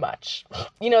know too much.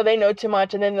 They know too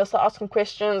much, and then they'll start asking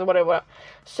questions or whatever.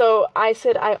 So I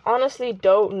said, I honestly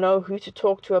don't know who to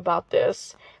talk to about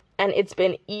this, and it's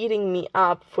been eating me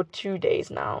up for 2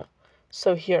 days now.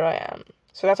 So here I am.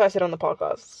 So that's what I said on the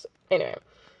podcast. Anyway.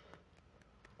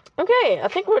 Okay, I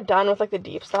think we're done with, like, the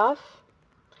deep stuff.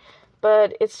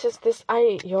 But it's just this,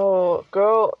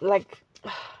 girl, like,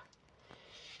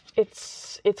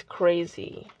 it's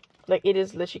crazy. Like, it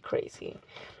is literally crazy.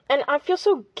 And I feel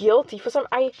so guilty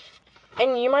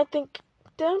and you might think,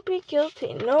 don't be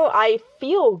guilty. No, I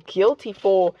feel guilty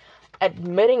for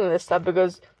admitting this stuff,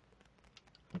 because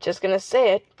just gonna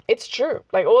say it. It's true.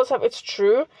 Like, all the stuff, it's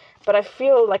true. But I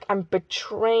feel like I'm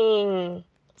betraying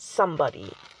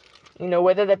somebody. You know,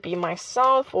 whether that be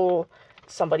myself or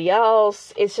somebody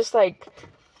else. It's just like,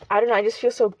 I don't know, I just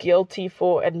feel so guilty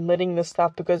for admitting this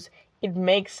stuff because it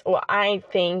makes, or I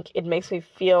think it makes me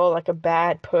feel like a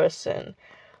bad person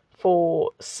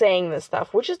for saying this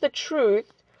stuff, which is the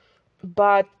truth,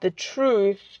 but the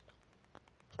truth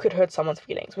could hurt someone's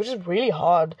feelings, which is really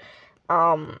hard.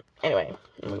 Anyway,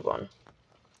 move on.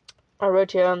 I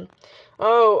wrote here,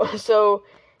 oh, so,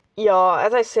 yeah,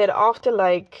 as I said, after,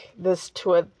 like, this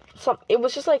tour, it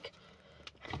was just, like,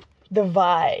 the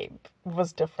vibe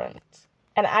was different.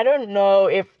 And I don't know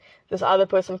if this other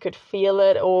person could feel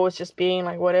it or was just being,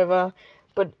 like, whatever,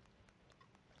 but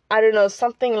I don't know,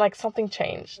 something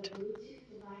changed.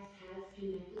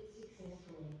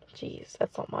 Jeez,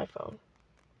 that's not my phone.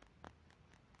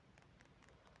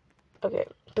 Okay,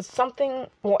 but something,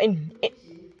 well,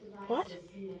 what?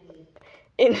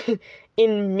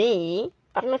 In me,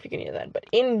 I don't know if you can hear that, but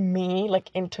in me,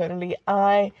 like, internally,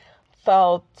 I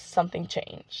felt something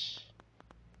change.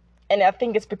 And I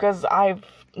think it's because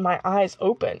my eyes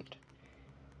opened.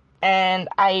 And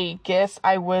I guess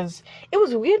it was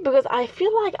weird because I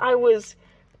feel like I was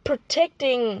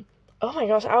protecting, oh my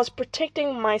gosh, I was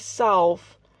protecting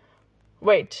myself.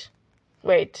 Wait.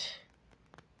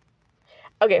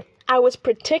 Okay, I was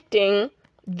protecting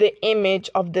the image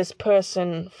of this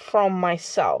person from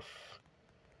myself.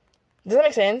 Does that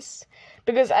make sense?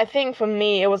 Because I think for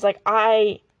me, it was like,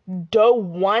 I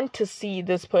don't want to see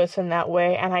this person that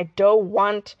way, and I don't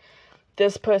want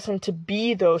this person to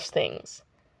be those things.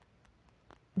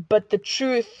 But the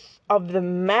truth of the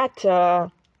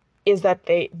matter is that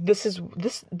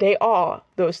they are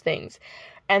those things.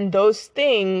 And those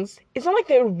things, it's not like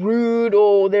they're rude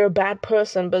or they're a bad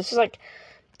person, but it's just like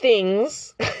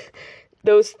things,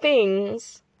 those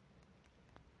things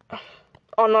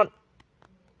are not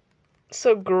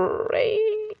so great.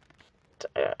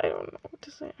 I don't know what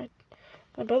to say.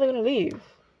 My brother gonna leave.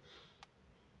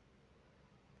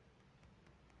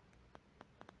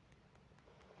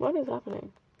 What is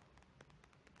happening?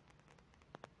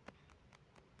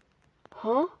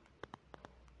 Huh?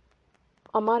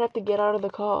 I might have to get out of the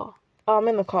car. Oh, I'm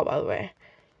in the car, by the way.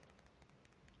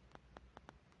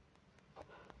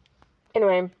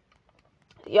 Anyway,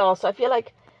 y'all, so I feel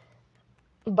like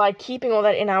by keeping all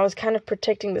that in, I was kind of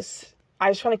protecting this. I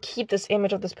was trying to keep this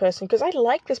image of this person because I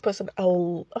like this person a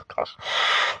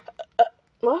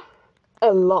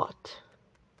lot.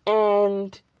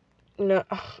 And, you know,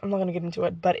 I'm not going to get into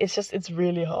it, but it's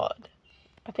really hard.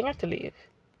 I think I have to leave.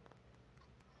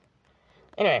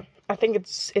 Anyway, I think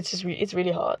it's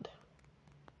really hard.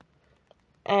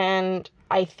 And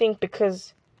I think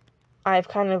because I've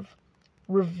kind of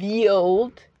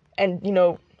revealed and, you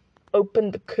know,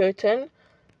 opened the curtain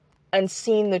and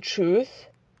seen the truth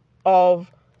of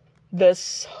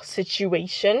this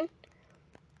situation,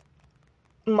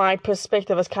 my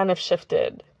perspective has kind of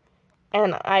shifted.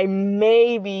 And I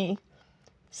maybe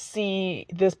see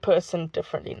this person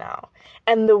differently now.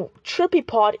 And the trippy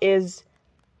part is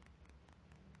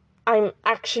I'm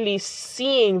actually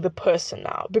seeing the person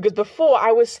now. Because before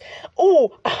I was,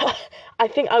 I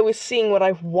think I was seeing what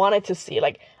I wanted to see.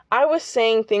 Like, I was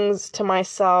saying things to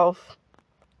myself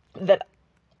that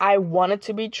I wanted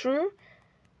to be true.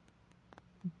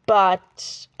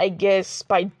 But I guess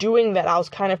by doing that, I was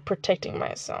kind of protecting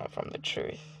myself from the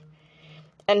truth.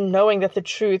 And knowing that the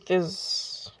truth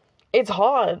it's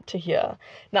hard to hear.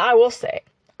 Now, I will say,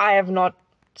 I have not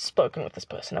spoken with this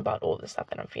person about all the stuff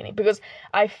that I'm feeling. Because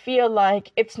I feel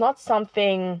like it's not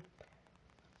something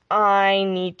I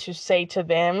need to say to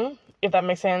them, if that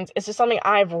makes sense. It's just something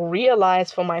I've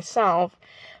realized for myself,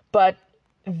 but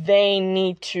they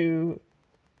need to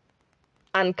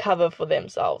uncover for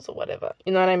themselves or whatever.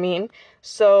 You know what I mean?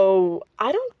 So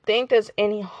I don't think there's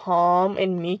any harm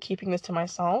in me keeping this to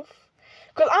myself.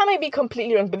 Because I may be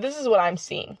completely wrong, but this is what I'm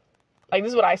seeing. Like,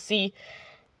 this is what I see.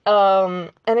 And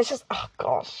it's just, oh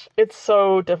gosh, it's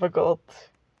so difficult.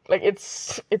 Like,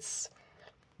 it's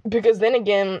because then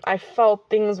again, I felt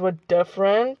things were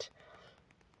different.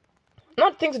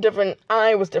 Not things were different,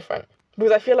 I was different.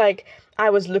 Because I feel like I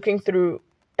was looking through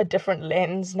a different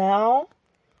lens now.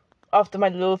 After my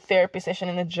little therapy session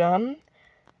in the gym,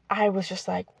 I was just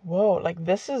like, whoa, like,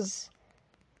 this is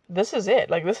it.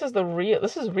 Like, this is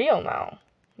real now.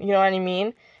 You know what I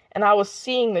mean? And I was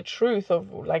seeing the truth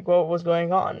of, like, what was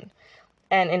going on.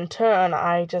 And in turn,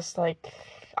 I just, like,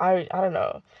 I don't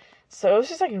know. So it was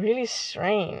just, like, really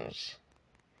strange.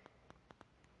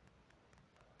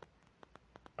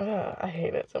 Ugh, I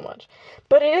hate it so much.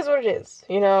 But it is what it is,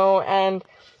 you know? And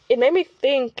it made me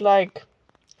think, like,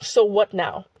 So what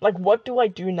now? Like, what do I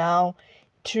do now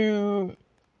to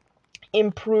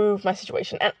improve my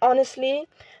situation? And honestly,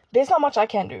 there's not much I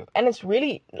can do. And it's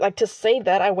really, like, to say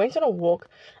that I went on a walk.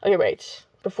 Okay, wait,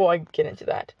 before I get into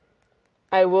that,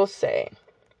 I will say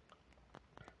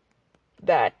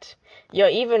that,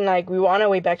 even like we were on our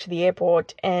way back to the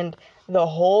airport, and the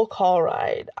whole car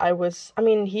ride,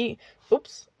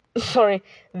 oops, sorry,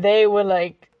 they were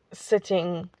like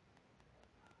sitting,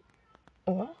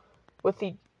 what? With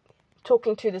the,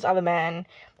 talking to this other man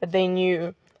that they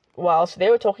knew well, so they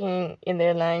were talking in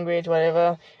their language,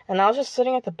 whatever, and I was just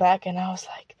sitting at the back, and I was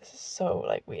like, this is so,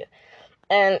 like, weird.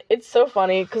 And it's so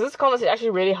funny, because this conversation is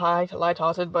actually really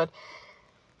light-hearted, but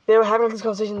they were having this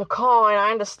conversation in the car, and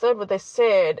I understood what they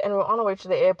said, and we were on our way to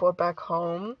the airport back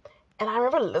home, and I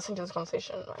remember listening to this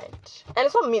conversation, right? And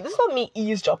this is not me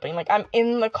eavesdropping, like, I'm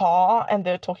in the car, and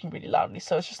they're talking really loudly,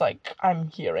 so it's just like, I'm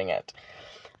hearing it.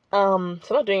 So I'm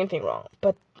not doing anything wrong,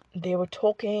 but they were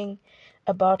talking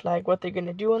about, like, what they're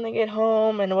gonna do when they get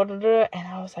home, and and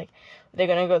I was like, they're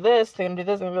gonna go this, they're gonna do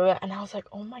this, they're gonna go that, and I was like,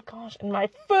 oh my gosh, and my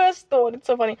first thought, it's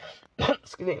so funny,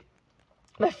 excuse me,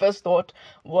 my first thought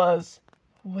was,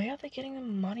 where are they getting the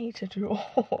money to do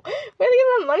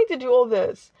all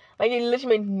this? Like, it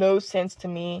literally made no sense to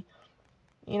me.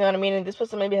 You know what I mean? And this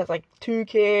person maybe has like 2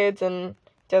 kids and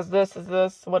does this,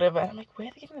 whatever. And I'm like, where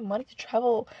are they getting the money to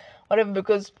travel? Whatever,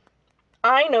 because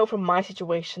I know from my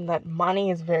situation that money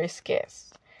is very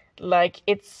scarce. Like,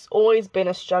 it's always been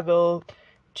a struggle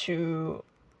to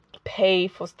pay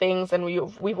for things, and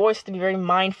we've always had to be very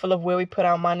mindful of where we put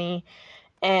our money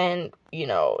and,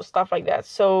 stuff like that.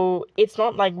 So it's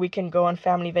not like we can go on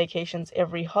family vacations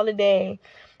every holiday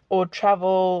or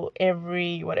travel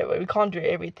every whatever. We can't do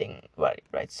everything, right?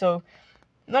 So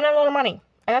not a lot of money,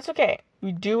 and that's okay.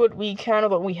 We do what we can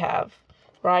with what we have,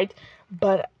 right?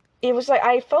 But it was like,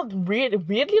 I felt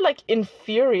weirdly like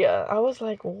inferior. I was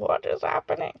like, what is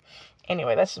happening?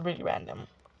 Anyway, that's really random.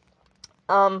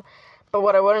 But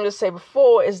what I wanted to say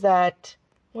before is that,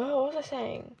 well, what was I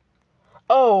saying?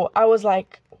 Oh, I was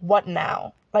like, what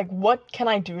now? Like, what can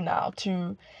I do now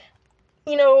to,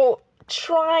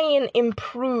 try and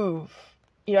improve?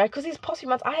 Because these past few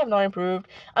months, I have not improved.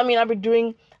 I mean,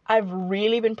 I've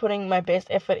really been putting my best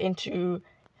effort into,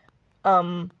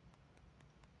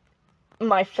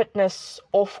 my fitness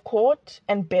off court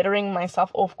and bettering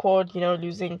myself off court,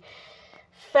 losing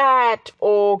fat,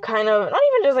 or kind of, not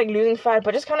even just like losing fat,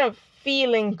 but just kind of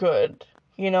feeling good,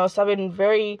 so I've been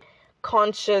very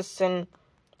conscious and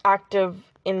active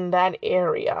in that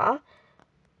area,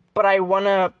 but I want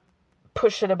to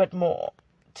push it a bit more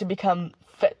to become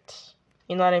fit,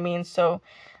 you know what I mean? So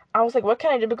I was like, what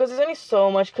can I do? Because there's only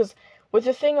so much, because with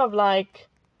the thing of like,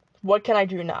 what can I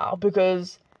do now?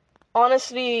 Because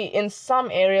honestly, in some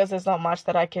areas, there's not much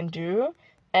that I can do,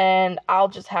 and I'll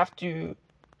just have to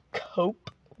cope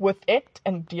with it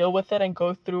and deal with it and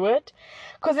go through it.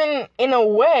 Because in a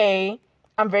way,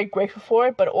 I'm very grateful for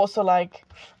it, but also like,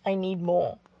 I need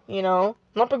more,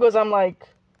 not because I'm like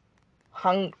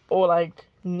hung or like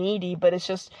needy, but it's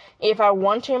just, if I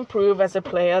want to improve as a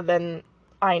player, then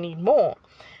I need more.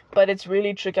 But it's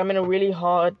really tricky. I'm in a really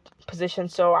hard position,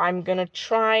 so I'm gonna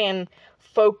try and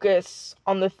focus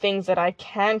on the things that I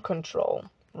can control,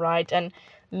 right? And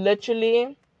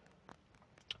literally,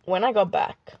 when I got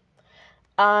back,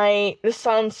 this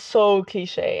sounds so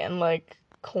cliche and like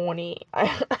corny.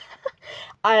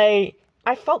 I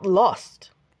felt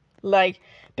lost. Like,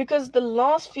 because the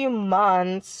last few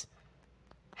months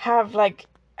have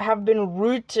been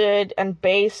rooted and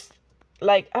based,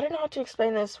 like, I don't know how to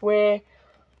explain this, where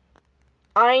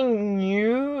I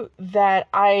knew that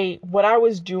what I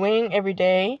was doing every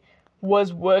day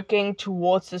was working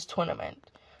towards this tournament.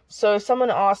 So if someone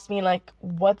asked me, like,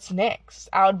 what's next?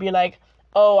 I would be like,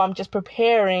 oh, I'm just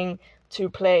preparing to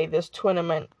play this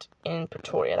tournament in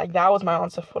Pretoria. Like, that was my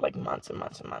answer for, like, months and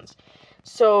months and months.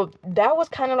 So that was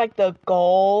kind of, like, the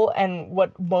goal and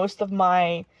what most of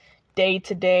my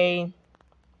day-to-day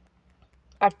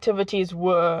activities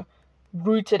were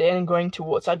rooted in and going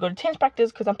towards. So I'd go to tennis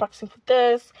practice because I'm practicing for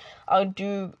this. I'll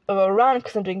do a run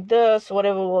because I'm doing this,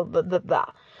 whatever, blah, blah,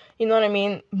 blah. You know what I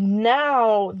mean?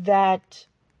 Now that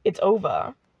it's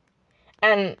over,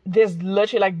 and there's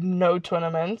literally like no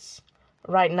tournaments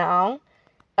right now,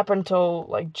 up until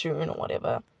like June or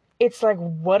whatever, it's like,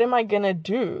 what am I gonna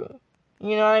do?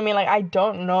 You know what I mean? Like, I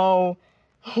don't know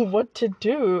what to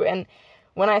do. And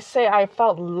when I say I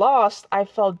felt lost, I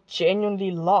felt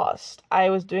genuinely lost. I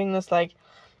was doing this, like,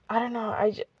 I don't know,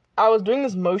 I was doing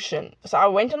this motion. So I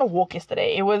went on a walk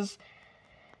yesterday. It was,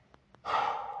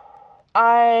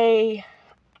 I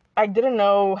didn't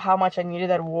know how much I needed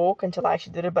that walk until I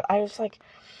actually did it, but I was like,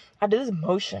 I did this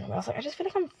motion where I was like, I just feel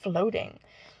like I'm floating.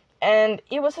 And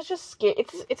it was such a scary,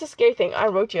 it's a scary thing. I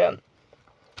wrote here,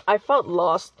 I felt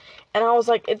lost, and I was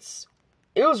like, it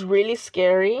was really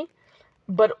scary,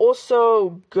 but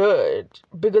also good,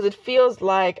 because it feels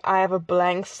like I have a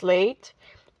blank slate,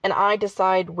 and I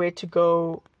decide where to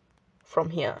go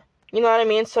from here. You know what I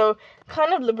mean? So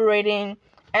kind of liberating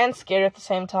and scary at the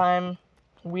same time.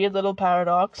 Weird little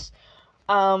paradox.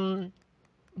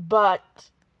 But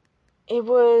it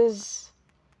was,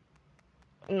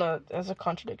 no, there's a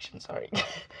contradiction, sorry.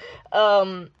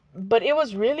 But it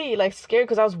was really like scary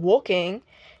because I was walking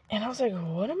and I was like,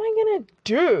 what am I gonna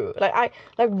do?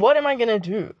 What am I gonna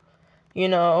do? You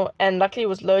know, and luckily it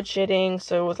was load shedding,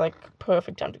 so it was like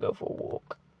perfect time to go for a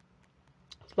walk.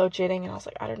 It's load shedding, and I was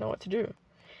like, I don't know what to do.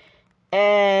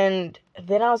 And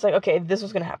then I was like, okay, this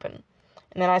was gonna happen.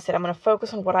 And then I said, I'm gonna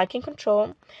focus on what I can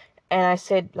control. And I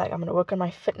said, like, I'm gonna work on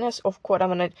my fitness off court. I'm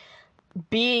gonna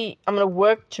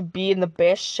work to be in the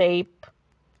best shape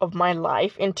of my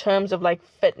life in terms of like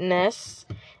fitness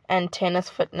and tennis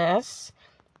fitness.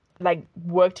 Like,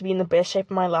 work to be in the best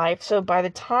shape of my life. So by the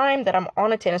time that I'm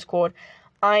on a tennis court,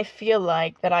 I feel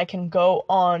like that I can go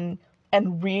on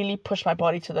and really push my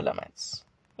body to the limits.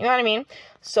 You know what I mean?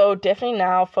 So definitely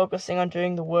now focusing on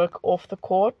doing the work off the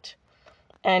court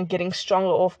and getting stronger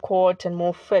off court and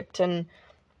more fit and,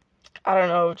 I don't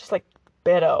know, just like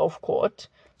better off court,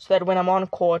 so that when I'm on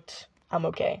court, I'm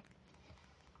okay.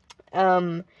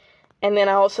 And then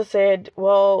I also said,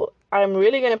 well, I'm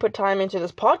really going to put time into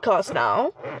this podcast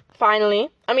now, finally.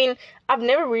 I mean, I've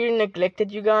never really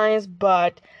neglected you guys,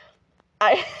 but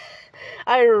I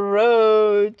I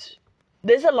wrote,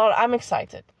 there's a lot, I'm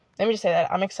excited. Let me just say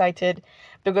that, I'm excited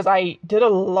because I did a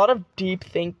lot of not deep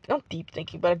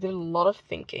thinking, but I did a lot of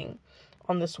thinking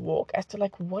on this walk as to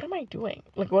like, what am I doing?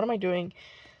 Like, what am I doing?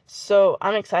 So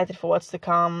I'm excited for what's to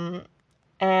come.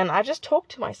 And I just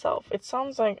talked to myself. It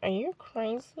sounds like, are you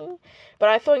crazy? But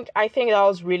I think that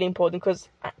was really important because,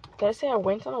 did I say I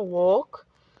went on a walk?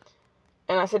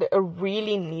 And I said a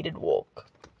really needed walk.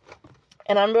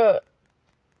 And I remember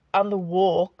on the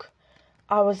walk,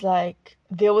 I was like,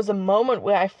 there was a moment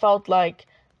where I felt like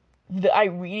I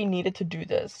really needed to do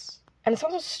this. And it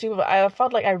sounds so stupid, but I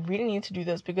felt like I really needed to do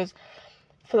this because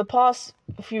for the past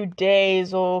few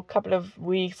days or couple of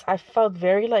weeks, I felt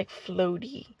very like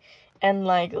floaty and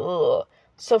like, ugh.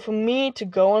 So for me to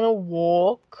go on a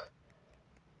walk,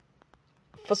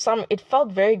 it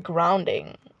felt very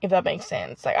grounding, if that makes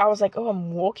sense. Like, I was like, oh,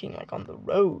 I'm walking like on the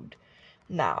road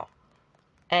now.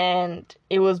 And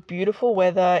it was beautiful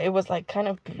weather. It was like kind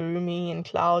of gloomy and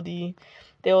cloudy.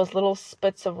 There was little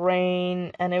spits of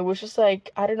rain, and it was just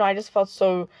like, I don't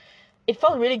know, it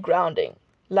felt really grounding.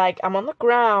 Like, I'm on the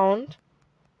ground,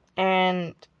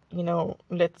 and, you know,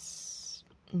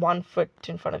 one foot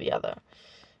in front of the other,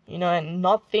 you know, and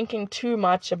not thinking too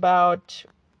much about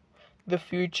the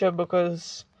future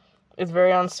because it's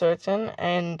very uncertain,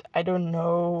 and I don't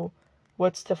know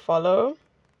what's to follow.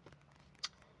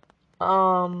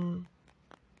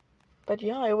 But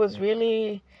yeah, it was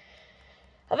really,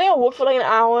 I think I walked for like an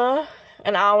hour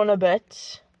and a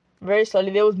bit, very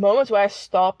slowly. There was moments where I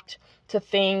stopped to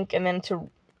think and then to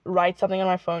write something on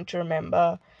my phone to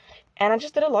remember. And I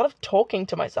just did a lot of talking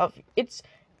to myself. It's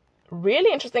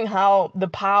really interesting how the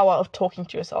power of talking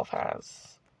to yourself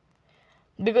has.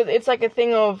 Because it's like a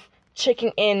thing of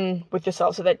checking in with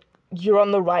yourself so that you're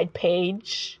on the right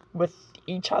page with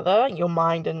each other, your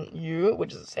mind and you,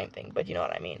 which is the same thing, but you know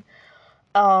what I mean.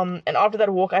 And after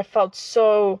that walk, I felt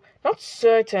so, not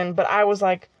certain, but I was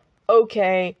like,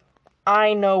 okay,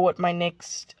 I know what my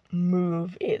next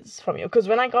move is from you. Because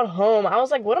when I got home, I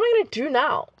was like, what am I going to do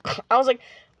now? I was like,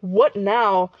 what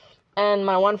now? And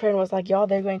my one friend was like, yo,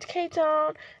 they're going to Cape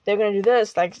Town. They're going to do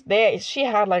this. Like, she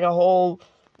had like a whole,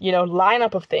 you know,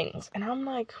 lineup of things. And I'm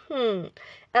like, And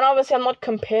obviously I'm not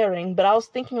comparing, but I was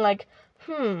thinking like,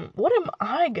 what am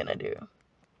I going to do?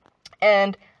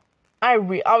 And I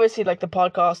obviously like the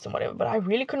podcast and whatever, but I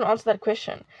really couldn't answer that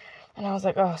question. And I was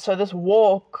like, oh, so this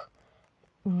walk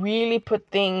really put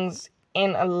things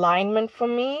in alignment for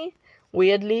me,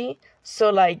 weirdly. So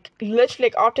like, literally,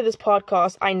 like, after this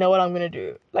podcast, I know what I'm gonna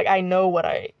do. Like, I know what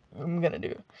I'm gonna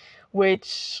do.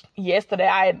 Which, yesterday,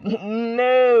 I had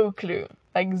no clue.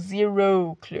 Like,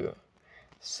 zero clue.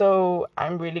 So,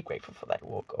 I'm really grateful for that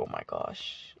walk. Oh my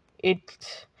gosh. And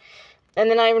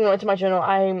then I even wrote to my journal,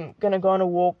 I'm gonna go on a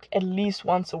walk at least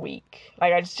once a week.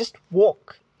 Like, I just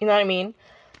walk, you know what I mean?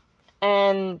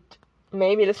 And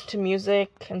maybe listen to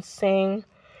music and sing.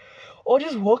 Or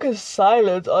just walk in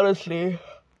silence, honestly.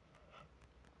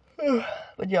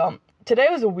 But yeah, today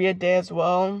was a weird day as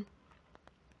well.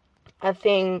 I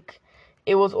think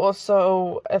it was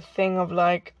also a thing of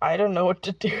like, I don't know what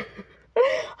to do.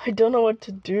 I don't know what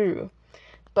to do.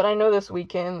 But I know this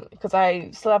weekend, because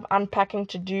I still have unpacking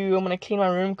to do. I'm gonna clean my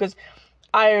room, because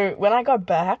when I got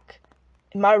back,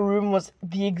 my room was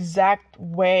the exact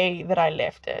way that I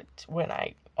left it when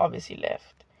I obviously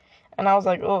left. And I was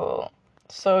like, oh.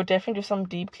 So definitely do some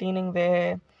deep cleaning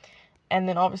there. And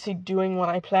then obviously doing what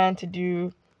I planned to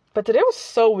do. But today was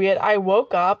so weird. I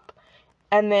woke up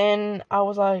and then I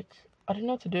was like, I didn't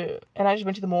know what to do. And I just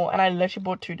went to the mall and I literally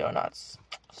bought 2 donuts.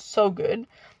 So good.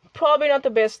 Probably not the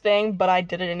best thing, but I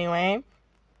did it anyway.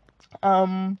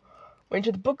 Went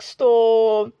to the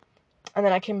bookstore, and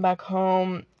then I came back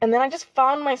home, and then I just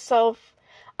found myself.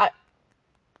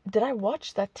 Did I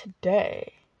watch that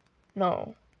today?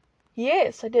 No.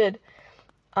 Yes, I did.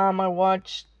 I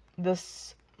watched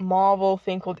this Marvel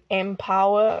thing called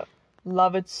Empower.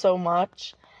 Love it so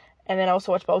much. And then I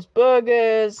also watched Bob's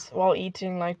Burgers while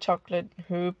eating like chocolate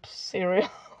hoops cereal.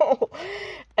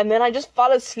 And then I just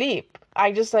fell asleep.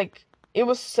 I just like, it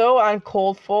was so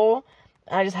uncalled for.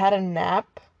 I just had a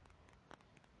nap.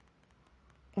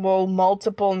 Well,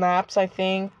 multiple naps, I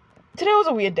think. Today was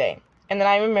a weird day. And then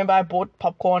I remember I bought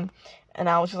popcorn and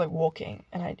I was just like walking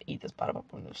and I'd eat this bite of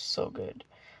popcorn. It was so good.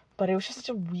 But it was just such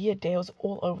a weird day. It was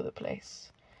all over the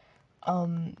place.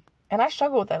 And I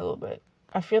struggle with that a little bit.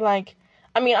 I feel like,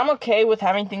 I mean, I'm okay with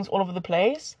having things all over the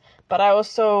place, but I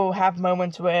also have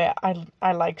moments where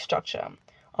I like structure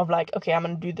of like, okay, I'm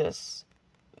going to do this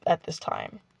at this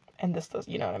time and this,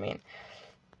 you know what I mean?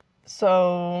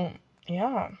 So,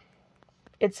 yeah.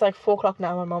 It's like 4 o'clock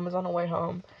now. My mom is on her way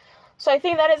home. So I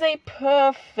think that is a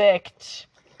perfect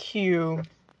cue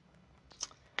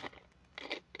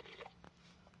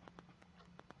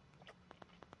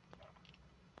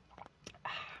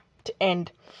to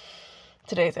end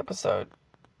today's episode.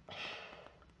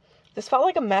 This felt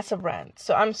like a massive rant,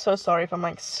 so I'm so sorry if I'm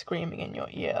like screaming in your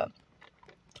ear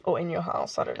or in your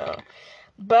house. I don't know.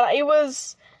 But it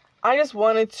was, I just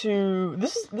wanted to,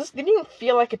 this didn't even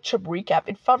feel like a trip recap.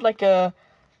 It felt like a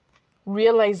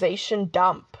realization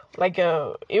dump.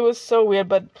 It was so weird,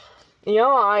 but you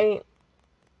know, I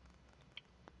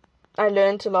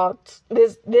learned a lot.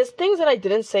 There's things that I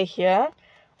didn't say here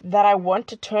that I want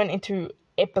to turn into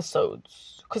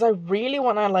episodes, because I really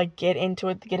want to like get into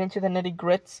it, get into the nitty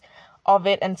grits of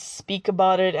it and speak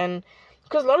about it. And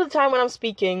because a lot of the time when I'm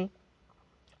speaking,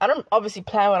 I don't obviously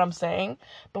plan what I'm saying,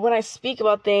 but when I speak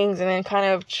about things and then kind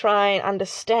of try and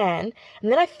understand,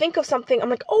 and then I think of something,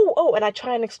 I'm like, oh, and I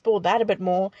try and explore that a bit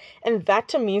more, and that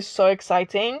to me is so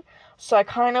exciting. So I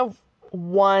kind of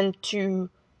want to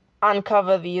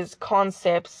uncover these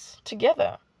concepts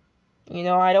together. You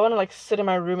know, I don't want to like sit in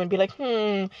my room and be like,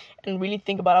 and really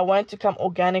think about it. I want it to come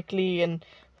organically and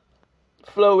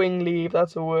flowingly, if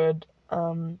that's a word.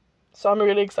 So I'm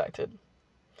really excited.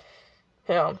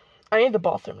 Yeah. I need the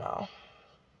bathroom now.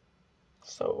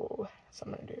 So, that's what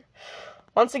I'm gonna do.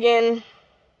 Once again,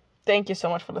 thank you so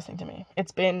much for listening to me.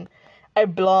 It's been a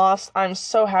blast. I'm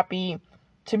so happy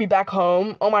to be back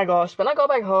home. Oh my gosh. When I got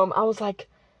back home, I was like,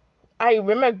 I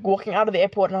remember walking out of the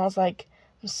airport and I was like,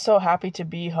 I'm so happy to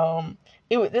be home.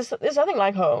 There's nothing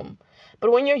like home.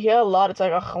 But when you're here a lot, it's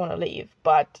like, oh, I want to leave.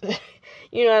 But,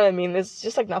 you know what I mean? There's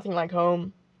just like nothing like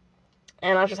home.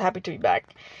 And I was just happy to be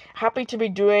back. Happy to be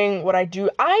doing what I do.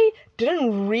 I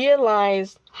didn't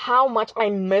realize how much I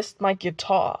missed my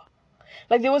guitar.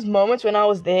 Like, there was moments when I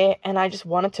was there and I just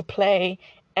wanted to play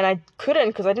and I couldn't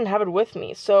because I didn't have it with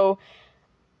me. So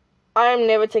I'm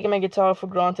never taking my guitar for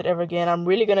granted ever again. I'm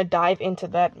really going to dive into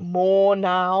that more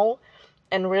now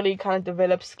and really kind of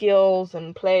develop skills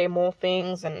and play more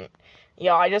things. And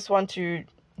yeah, I just want to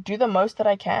do the most that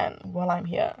I can while I'm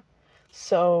here.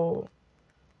 So,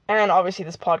 and obviously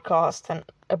this podcast and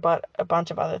about a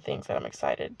bunch of other things that I'm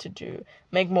excited to do.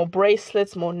 Make more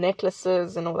bracelets, more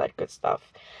necklaces, and all that good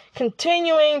stuff.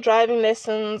 Continuing driving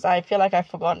lessons. I feel like I've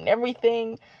forgotten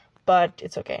everything, but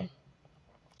it's okay.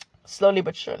 Slowly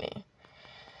but surely.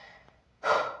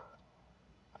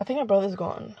 I think my brother's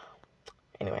gone.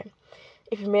 Anyway,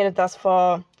 if you made it thus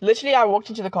far, literally I walked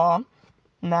into the car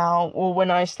now, or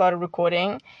when I started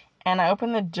recording, and I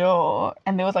opened the door,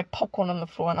 and there was, like, popcorn on the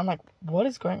floor, and I'm like, what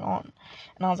is going on?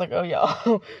 And I was like, oh, yeah.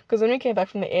 Because when we came back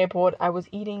from the airport, I was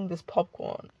eating this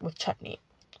popcorn with chutney.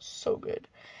 So good.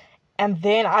 And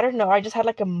then, I don't know, I just had,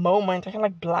 like, a moment. I kind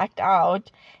of, like, blacked out,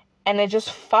 and it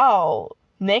just fell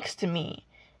next to me.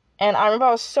 And I remember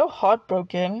I was so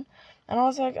heartbroken, and I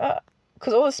was like,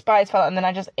 because all the spice fell out, and then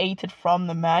I just ate it from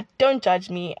the mat. Don't judge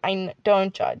me.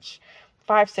 Don't judge.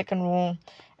 5-second rule,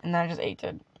 and then I just ate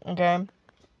it. Okay?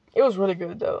 It was really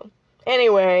good, though.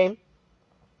 Anyway,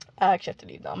 I actually have to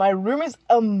leave now. My room is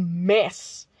a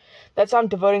mess. That's why I'm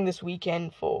devoting this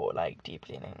weekend for like deep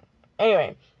cleaning.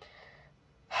 Anyway,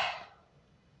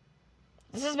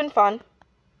 this has been fun.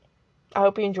 I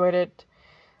hope you enjoyed it.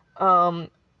 I'm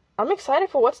excited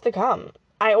for what's to come.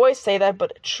 I always say that,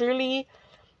 but truly,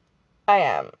 I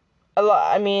am. A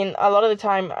lot of the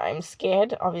time I'm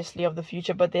scared, obviously, of the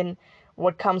future, but then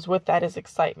what comes with that is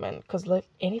excitement, because like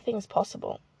anything is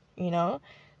possible, you know?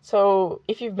 So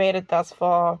if you've made it thus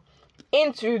far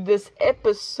into this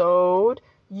episode,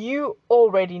 you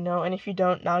already know, and if you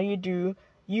don't, now you do.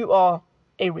 You are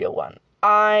a real one.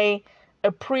 I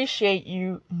appreciate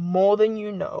you more than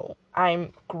you know.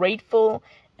 I'm grateful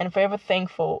and forever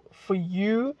thankful for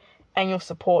you and your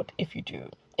support if you do.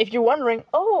 If you're wondering,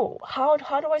 oh, how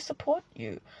do I support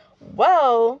you?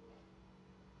 Well,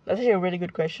 that's actually a really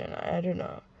good question. I don't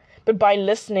know. But by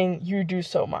listening, you do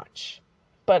so much.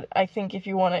 But I think if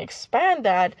you want to expand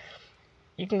that,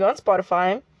 you can go on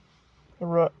Spotify.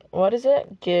 What is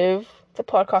it? Give the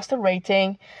podcast a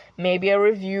rating, maybe a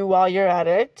review while you're at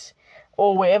it,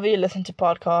 or wherever you listen to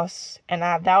podcasts, and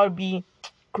that would be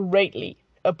greatly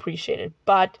appreciated.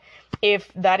 But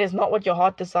if that is not what your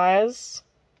heart desires,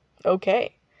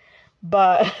 okay.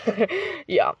 But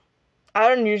yeah, I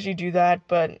don't usually do that,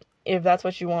 but if that's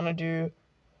what you want to do,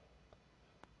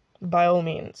 by all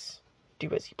means, do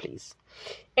as you please.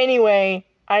 Anyway,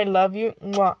 I love you.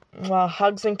 Mwah, mwah.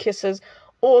 Hugs and kisses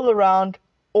all around,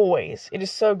 always. It is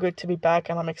so good to be back,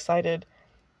 and I'm excited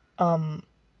for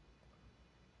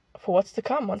what's to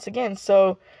come once again.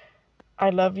 So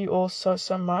I love you all so,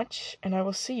 so much, and I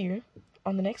will see you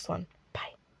on the next one.